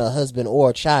 boyfriend or husband or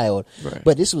a child, right.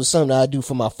 But this was something I do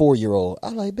for my 4-year-old.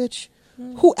 I'm like, bitch,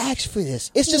 who asked for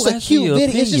this? It's just a cute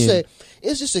video.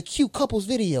 It's just a cute couples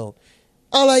video.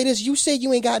 I like this. You said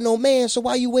you ain't got no man, so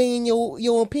why you weighing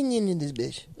your opinion in this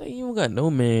bitch? Like, you don't got no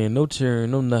man, no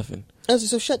turn, no nothing. I said,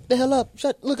 so shut the hell up.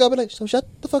 Look up and like, so shut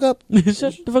the fuck up.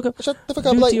 Shut the fuck up. Shut the fuck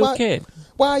up. Like,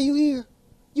 why are you here?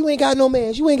 You ain't got no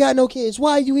man. You ain't got no kids.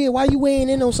 Why are you here? Why you weighing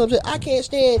in on something? I can't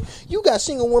stand. You got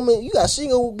single woman. You got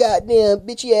single goddamn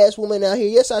bitchy ass woman out here.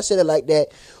 Yes, I said it like that.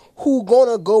 Who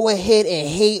gonna go ahead and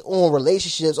hate on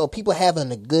relationships or people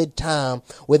having a good time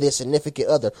with their significant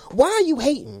other? Why are you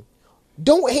hating?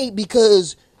 Don't hate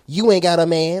because you ain't got a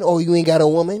man or you ain't got a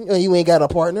woman or you ain't got a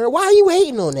partner. Why are you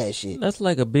hating on that shit? That's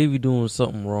like a baby doing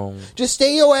something wrong. Just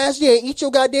stay your ass there, eat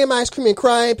your goddamn ice cream and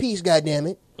cry in peace, goddamn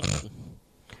it.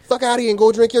 Fuck out of here and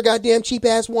go drink your goddamn cheap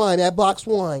ass wine, that box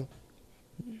wine.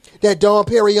 That Dom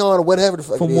Perignon or whatever the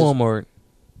fuck from it is. Walmart.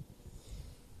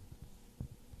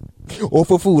 Or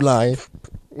for Food Lion.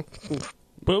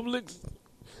 Publix.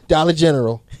 Dollar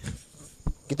General.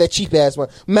 Get that cheap ass one.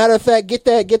 Matter of fact, get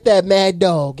that Mad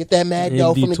Dog. Get that Mad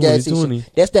Dog from the gas station.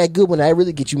 That's that good one. That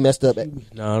really get you messed up.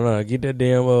 No, get that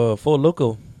damn Four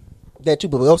Loko. That too,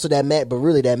 but also that Mad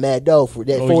Dog for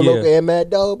that Four Loko and Mad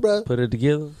Dog, bro. Put it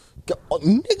together.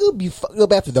 Nigga be fucked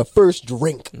up after the first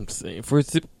drink. I'm saying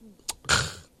first sip.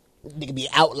 Nigga be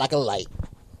out like a light.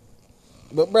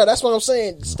 But bro, that's what I'm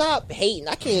saying. Stop hating.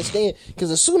 I can't stand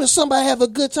because as soon as somebody have a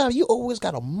good time, you always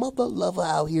got a mother lover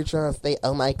out here trying to stay.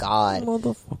 Oh my god,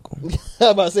 motherfucker.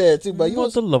 I'm about to say it too, but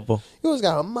mother lover. You always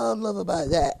got a mother lover about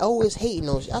that. Always hating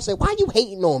on. I said, why you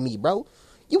hating on me, bro?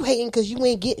 You hating because you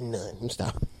ain't getting none.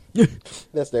 Stop.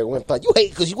 That's that one thought. You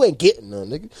hating because you ain't getting none,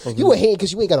 nigga. Okay. You ain't hating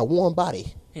because you ain't got a warm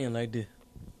body. Hand like this.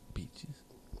 Beaches.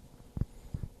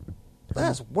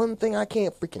 That's one thing I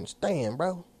can't freaking stand,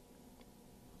 bro.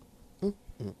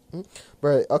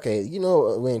 Bro, okay,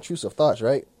 when intrusive thoughts,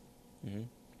 right? Mm-hmm.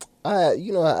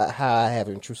 How I have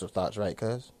intrusive thoughts, right?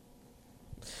 Cuz,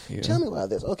 tell me about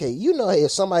this. Okay,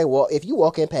 if you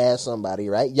walking past somebody,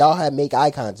 right? Y'all make eye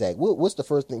contact. What's the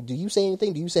first thing? Do you say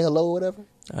anything? Do you say hello or whatever?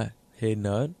 Head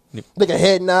nod. Like a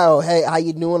head nod. Or, hey, how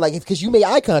you doing? Like, because you make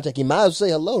eye contact, you might as well say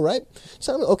hello, right?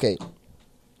 Tell me, okay.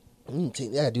 I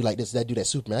gotta do like this. I do that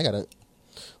Superman.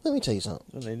 Let me tell you something.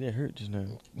 Well, they didn't hurt just now.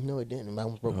 No, it didn't. I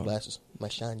almost broke my glasses. My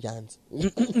Sean Johns.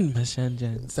 My Sean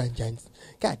Johns. Sean Johns.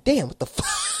 God damn, what the fuck?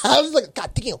 I was like,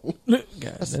 God damn.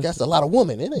 That's a lot of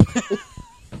woman, isn't it?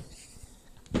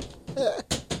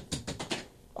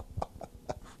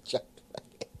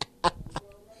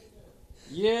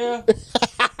 Yeah.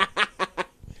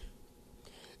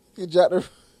 You dropped her.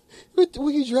 What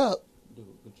you drop?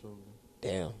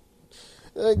 Damn.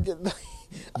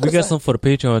 We got something for the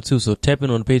Patreon too, so tap in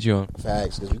on the Patreon.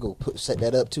 Facts, because we go set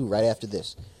that up too right after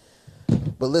this.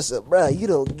 But listen, bro, you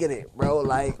don't get it, bro.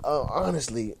 Like,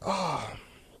 honestly, but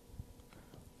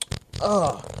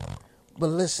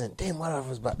listen, damn, what I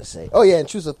was about to say. Oh yeah,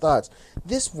 intrusive thoughts.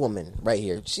 This woman right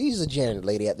here, she's a janitor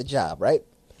lady at the job, right?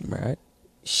 Right.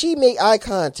 She make eye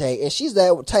contact, and she's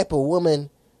that type of woman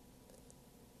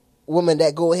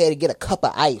that go ahead and get a cup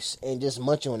of ice and just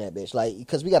munch on that bitch, like,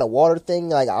 because we got a water thing,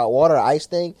 like our water ice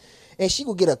thing, and she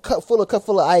will get a cup full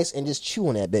of ice and just chew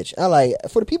on that bitch. I like,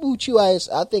 for the people who chew ice,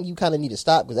 I think you kind of need to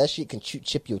stop because that shit can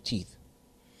chip your teeth,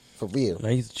 for real. I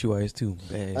used to chew ice too.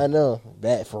 Bad. I know,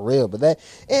 bad for real, but that,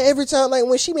 and every time, like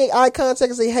when she make eye contact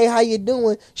and say, "Hey, how you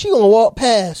doing?" She gonna walk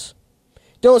past,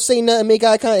 don't say nothing, make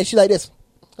eye contact, and she like this.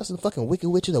 That's some fucking Wicked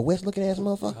Witch of the West looking ass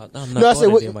motherfucker. I'll knock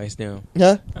all that damn ice down.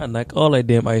 Huh? I knock all that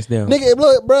damn ice down. Nigga,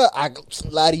 look, bro, I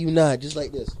lie to you not, just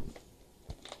like this.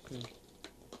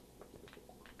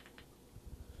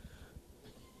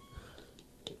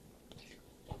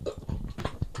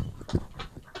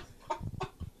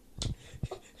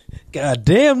 God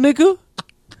damn, nigga.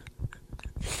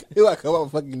 Here I come out my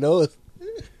fucking nose.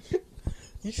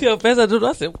 You see how fast I do that?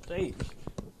 I said, hey.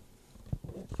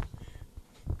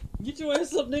 Get your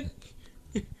ass up, nigga.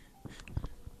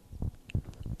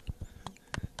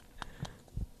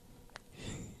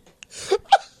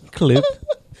 Clip.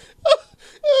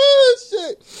 Oh,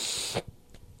 shit.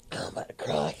 I'm about to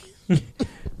cry.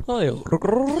 Oh, like,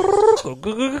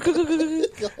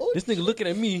 this nigga looking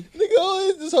at me. Nigga,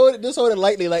 always just hold it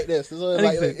lightly like this. Just hold it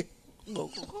lightly.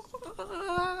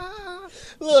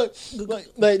 Look,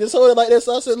 like just hold it like this.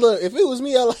 So I said, look, if it was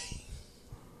me, I like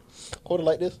hold it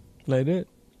like this, Like that.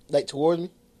 like towards me,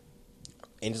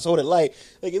 and just hold it like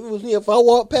if it was me, if I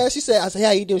walk past, she said, I said,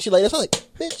 how you doing? She like this. I'm like,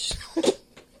 bitch.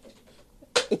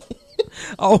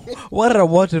 Oh, why did I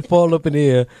watch it fall up in the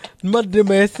air? My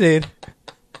dumb ass said,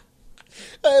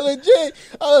 Like legit,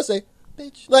 I would say,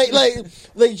 bitch. Like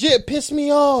legit pissed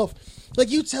me off. Like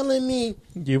you telling me,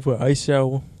 give her ice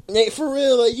shower. like, for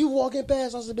real, like you walking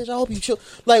past. I said, bitch, I hope you choke.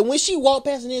 Like when she walked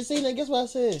past and didn't say nothing, guess what I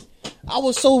said? I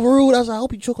was so rude. I was like, I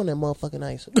hope you choke on that motherfucking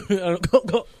ice.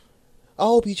 I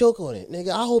hope you choke on it,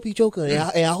 nigga. I hope you choke on it,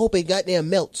 and I hope it goddamn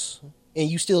melts, and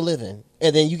you still living,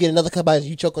 and then you get another cup of ice, and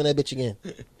you choke on that bitch again.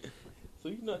 So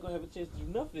you're not gonna have a chance to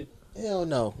do nothing. Hell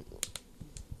no.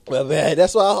 Well, man,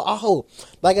 that's why I hope.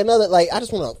 Like another, like I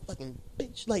just want to fucking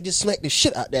bitch, like just smack the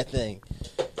shit out that thing.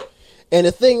 And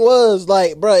the thing was,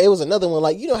 like, bro, it was another one.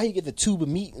 Like, you know how you get the tube of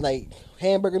meat, like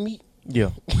hamburger meat.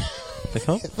 Yeah. Like,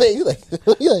 huh? You like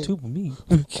Tube of meat.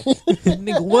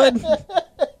 Nigga, what?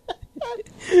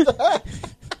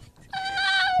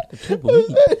 Tube of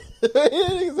meat.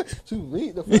 Tube of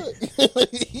meat, the fuck?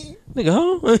 Nigga,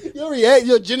 huh?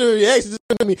 Your general reaction is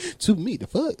to me, tube of meat, the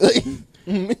fuck?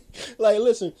 Like,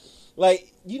 listen,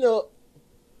 like, you know,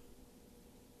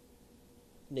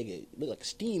 nigga, look like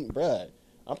steam, bruh.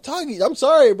 I'm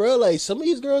sorry, bro. Like, some of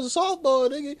these girls are softball,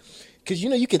 nigga. Cause you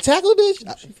know you can tackle,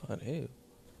 bitch. She fine as hell.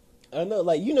 I know,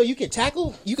 like, you know you can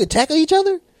tackle each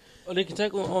other. Oh, they can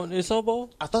tackle on in softball?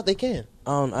 I thought they can.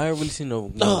 I haven't really seen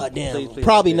no. Oh damn, play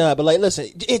probably like not. But like, listen,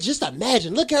 just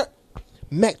imagine. Look at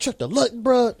Mac trick the luck,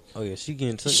 bro. Oh yeah, she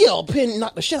getting She'll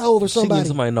knock the shit out over She somebody. getting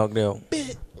somebody knocked out.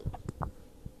 Bit.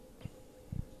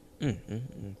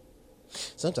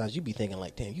 Sometimes you be thinking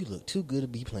like, damn, you look too good to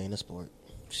be playing a sport.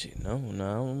 Shit, no, I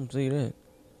don't see that.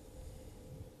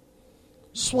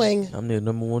 Swing. I'm their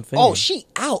number one fan. Oh, she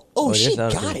out. Oh, she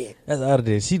that's got there. it. That's out of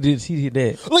there. She did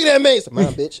that. Look at that man. My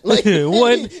bitch. Like,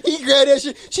 What? He grabbed that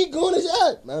shit. She going to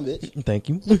shot. My bitch. Thank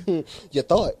you. You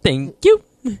thought. Thank you.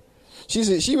 She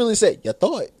said. She really said, you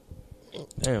thought.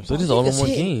 Damn, so this is all in one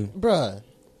game. Bruh.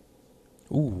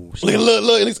 Ooh, Look.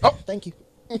 At least, oh, thank you.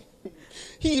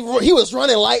 He was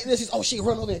running like this. He's, she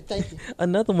run over there. Thank you.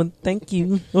 Another one, thank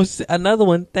you. Another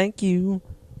one, thank you.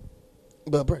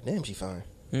 But bro, damn, she fine.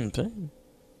 Damn.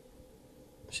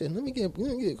 Shit, let me get.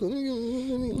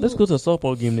 Let's go to a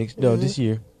softball game this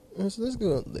year. Let's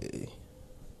go.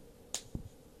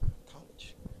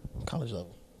 College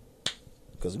level.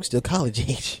 Because we still college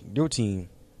age. Your team.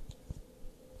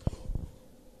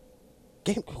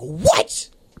 Game. What?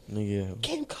 Nigga.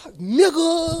 Gamecock,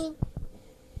 nigga.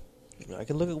 I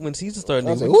can look at when season started.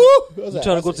 I was Nigga. like, woo! You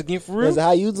trying to go to the game for real? That's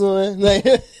how you doing?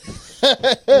 That's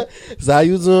how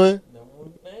you doing?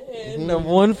 Number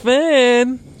one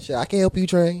fan. Shit, I can help you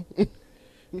train.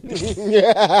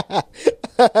 I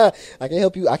can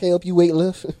help you. I can help you weight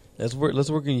lift. Let's work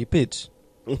on your pitch.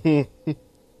 You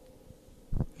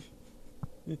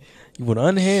want to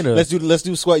unhand or? Let's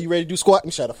do squat. You ready to do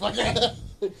squat? Shut the fuck up.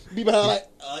 Be behind like,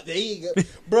 there you go,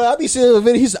 bro. I be seeing a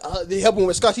video. He's they helping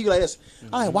with Scott. He like this.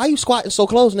 All right, why you squatting so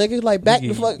close, nigga? Like back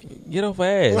the fuck. Get off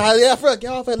ass. Yeah, fuck.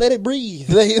 Get off and let it breathe.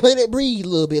 Let it breathe a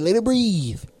little bit. Let it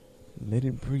breathe. Let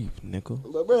it breathe, nickel.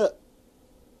 But bro,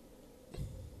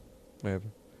 whatever.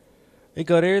 They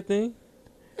got everything.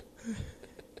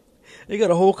 They got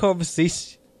a whole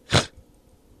conversation.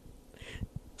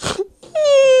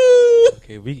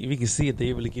 Okay, we can see if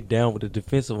they really get down with the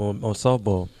defensive on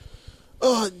softball.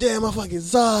 oh damn, I fucking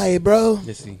sigh, bro.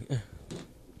 Let's see.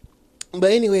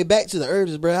 But anyway, back to the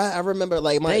herbs, bro. I remember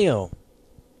like my Damn.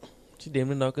 She damn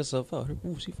near knocked herself out.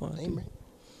 Ooh, she fine. Hey, man.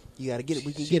 You gotta get it.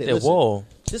 We can She get it. that Listen, wall.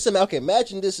 This okay.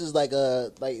 Imagine this is like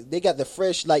they got the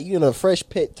fresh fresh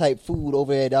pit type food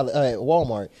over at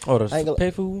Walmart. Oh, I ain't the gonna-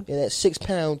 pet food? Yeah, that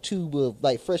 6-pound tube of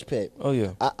like fresh pit. Oh,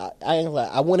 yeah. I ain't gonna lie.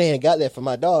 I went ahead and got that for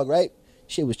my dog. Right,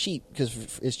 shit was cheap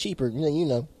because it's cheaper. You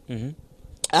know. Mm-hmm.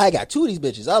 I got two of these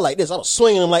bitches. I like this. I was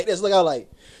swinging them like this. Look, I like,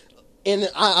 and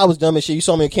I was dumb as shit. You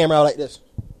saw me on camera. I was like this.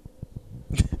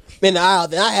 Then I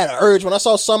had an urge when I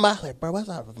saw somebody. I was like, bro, why's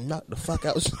I knock the fuck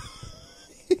out?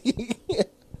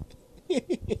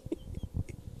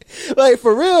 Like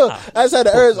for real, I just had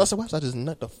the urge. I said, why should I just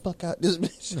knock the fuck out this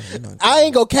bitch? No, I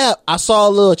ain't gonna cap. I saw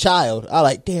a little child. I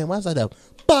like, damn, why's that up?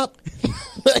 Pop,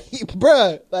 like,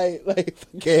 bruh, like,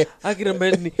 okay. I can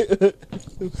imagine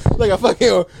like a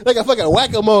fucking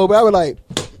whack-a-mole, but I was like,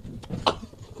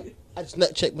 I just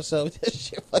nut checked myself. That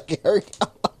shit fucking hurt.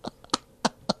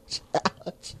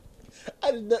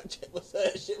 I did not check what's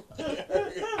that shit.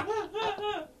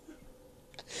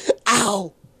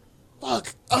 Ow!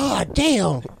 Fuck! Oh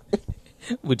damn!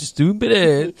 With your stupid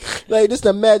ass. Like just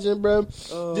imagine, bro.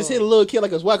 Just hit a little kid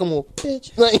like a whack-a-mole,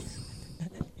 bitch. Like.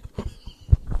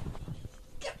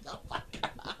 Get the fuck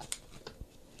out!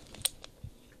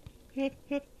 Get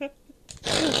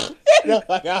the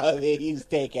fuck out of me, you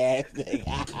stink ass nigga.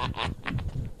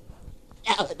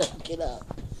 Don't get up.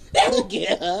 Don't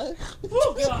get up.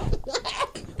 Oh God!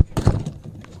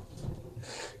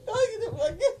 Don't get the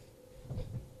fuck up.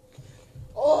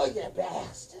 Oh, you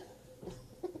bastard.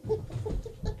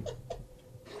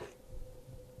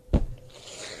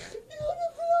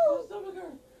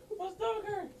 My stomach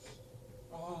hurts.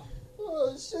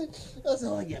 Oh shit. That's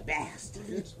all you bastard.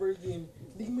 It's freaking.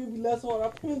 They made me less hard. I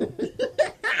poop.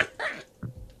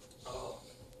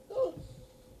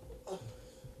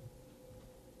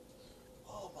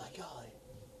 Oh my God.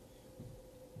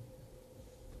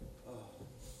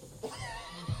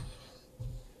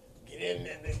 Get in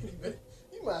there, nigga.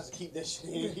 You might as well keep that shit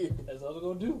in here. That's all we're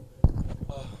gonna do.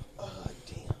 Oh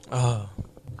damn.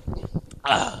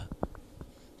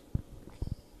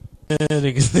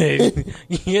 Nigga said,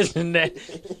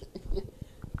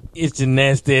 get your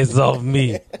nasty ass off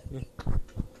me.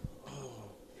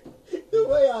 The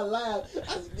way I laugh,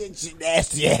 I said, get your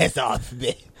nasty ass off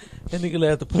me. That nigga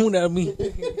laughed the poon at me.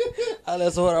 I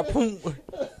laughed so hard I poon.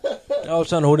 I was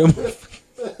trying to hold him.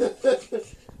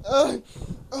 Oh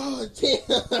damn.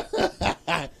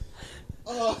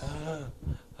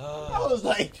 I was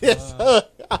like this. I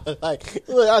was like,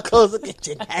 look how close. Get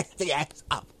your nasty ass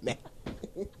off me.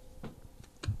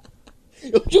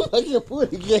 You like your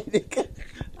foot again, nigga.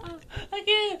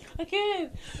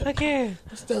 I can't.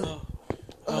 My stomach.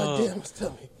 Oh damn, my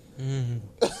stomach. I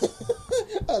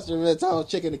just remember that time I was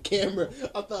checking the camera.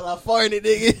 I thought I farted,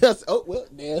 nigga. I said, oh well,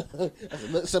 damn. I said,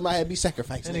 look, somebody had to be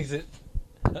sacrificed. That nigga said,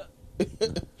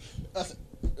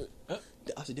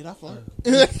 I said, did I fart?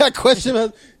 I questioned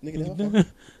him. Nigga, did I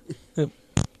fart?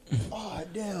 Oh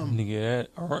damn. nigga,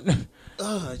 that.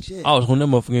 Oh shit. I was on that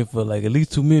motherfucker for like at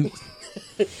least 2 minutes.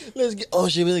 Let's get. Oh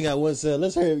shit, we only got one cell.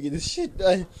 Let's hurry up and get this shit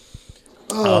done.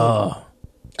 Oh,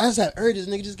 I just had urges,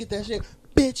 nigga. Just get that shit,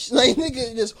 bitch. Like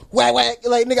nigga, just whack whack.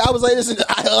 Like nigga, I was like this.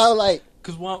 I was like,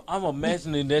 Cause when I'm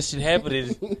imagining that shit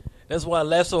happening. That's why I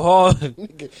laugh so hard.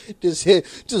 nigga, just hit,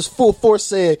 just full force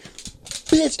said,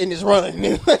 bitch, and just run.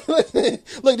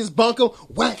 Look, just bunk him,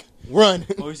 whack, run.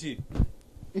 Oh shit.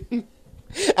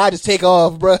 I just take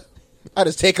off, bruh. I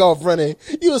just take off running.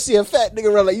 You'll see a fat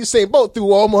nigga run like you say both through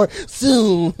Walmart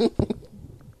soon.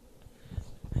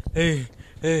 Hey.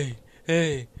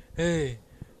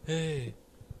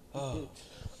 Oh,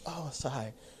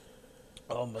 sorry.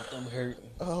 Oh, my thumb hurt.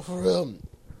 Oh, for real.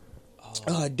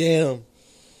 Oh, damn.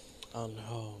 Oh no,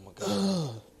 oh my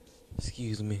God.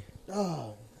 Excuse me.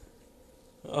 Oh,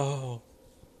 oh,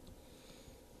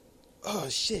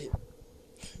 shit.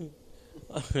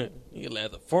 You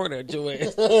laugh the fart at your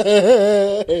ass.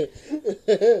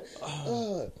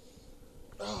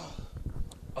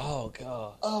 Oh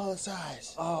God. Oh, sorry.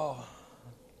 Oh.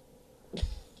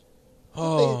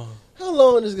 How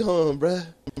long is this going, bruh?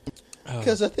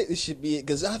 Because I think this should be it.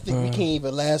 Because I think we can't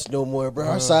even last no more, bro.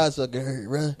 Our sides fucking hurt,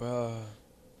 bruh.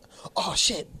 Oh,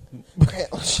 shit.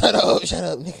 Shut up,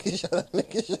 nigga. Shut up.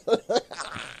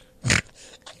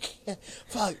 I can't.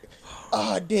 Fuck.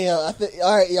 Oh, damn. I think.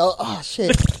 All right, y'all. Oh,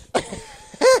 shit.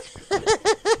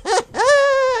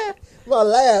 My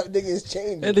laugh, nigga, is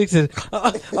changing. That nigga said,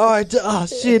 all right,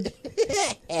 shit.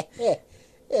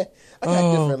 I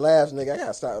got different laughs, nigga. I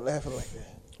gotta stop laughing like that.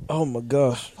 Oh my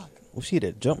gosh. Oh, she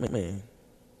that jumping man.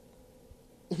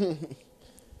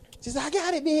 She said, I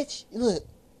got it, bitch. Look.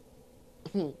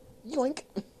 Yoink.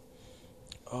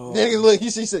 Oh. Nigga, look, she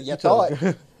said, you thought.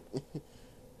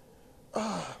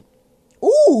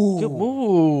 Ooh. Good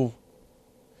move.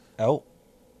 Out.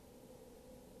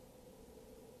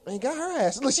 Ain't got her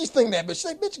ass. Look, she's thinking that, but she's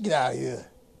like, bitch, get out of here.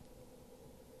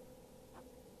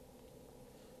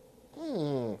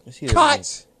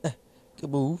 Cut. Good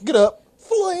move. Get up.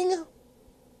 Fling.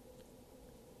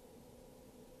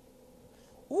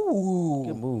 Ooh.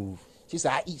 Good move. She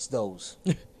said, I eats those.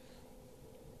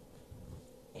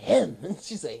 Him.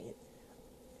 She said.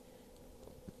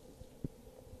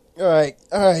 All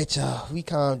right, y'all. We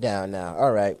calm down now.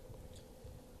 All right.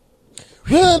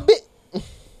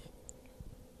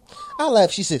 I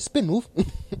laughed. She said, spin move.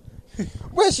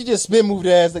 Well, she just spin moved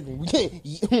her ass like,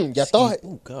 y'all thought.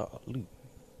 Oh, God.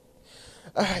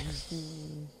 All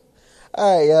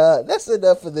right, y'all. That's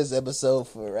enough for this episode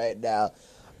for right now.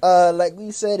 Like we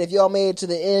said, if y'all made it to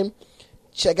the end,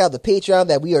 check out the Patreon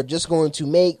that we are just going to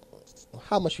make.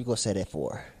 How much we gonna set it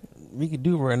for? We could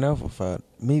do it right now for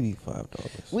maybe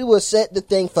 $5. We will set the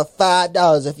thing for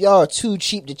 $5. If y'all are too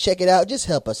cheap to check it out, just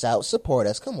help us out. Support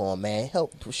us. Come on, man.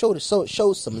 Help show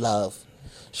some love.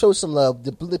 Show some love.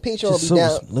 The Patreon will be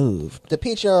down. Love. The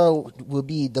Patreon will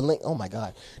be the link. Oh my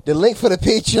God, the link for the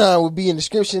Patreon will be in the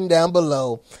description down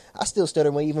below. I still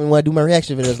stutter when I do my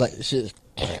reaction videos like shit.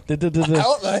 What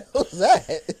was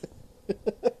that?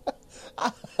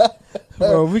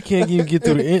 Bro, we can't even get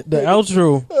through the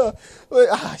outro.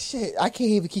 Shit, I can't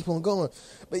even keep on going.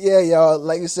 But yeah, y'all,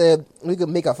 like you said, we could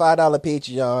make a $5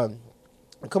 Patreon.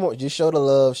 Come on, just show the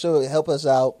love, help us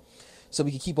out, so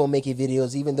we can keep on making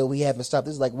videos, even though we haven't stopped.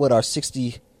 This is like what this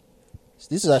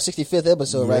is our 65th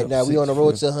episode right now. We on the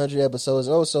road to 100 episodes.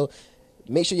 Also,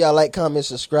 make sure y'all like, comment,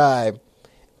 subscribe,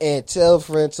 and tell a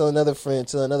friend, tell another friend,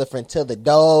 tell another friend, tell the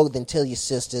dog, then tell your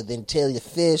sister, then tell your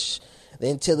fish,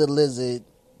 then tell the lizard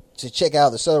to check out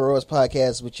the Southern Royals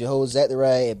podcast with your host Zach the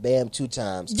Riot and Bam 2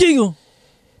 times. Yeah.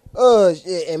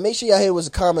 And make sure y'all hit with a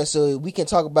comment so we can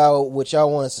talk about what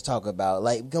y'all want us to talk about.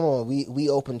 Like, come on, we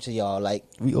open to y'all. Like,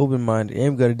 we open minded,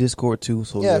 and we got a Discord too.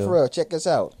 So yeah, for real, check us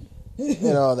out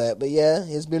and all that. But yeah,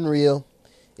 it's been real.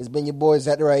 It's been your boy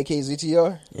Zach the Riot,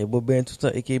 KZTR. Yeah, boy Bam 2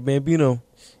 times, aka Bambino.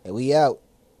 And we out.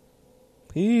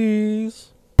 Peace.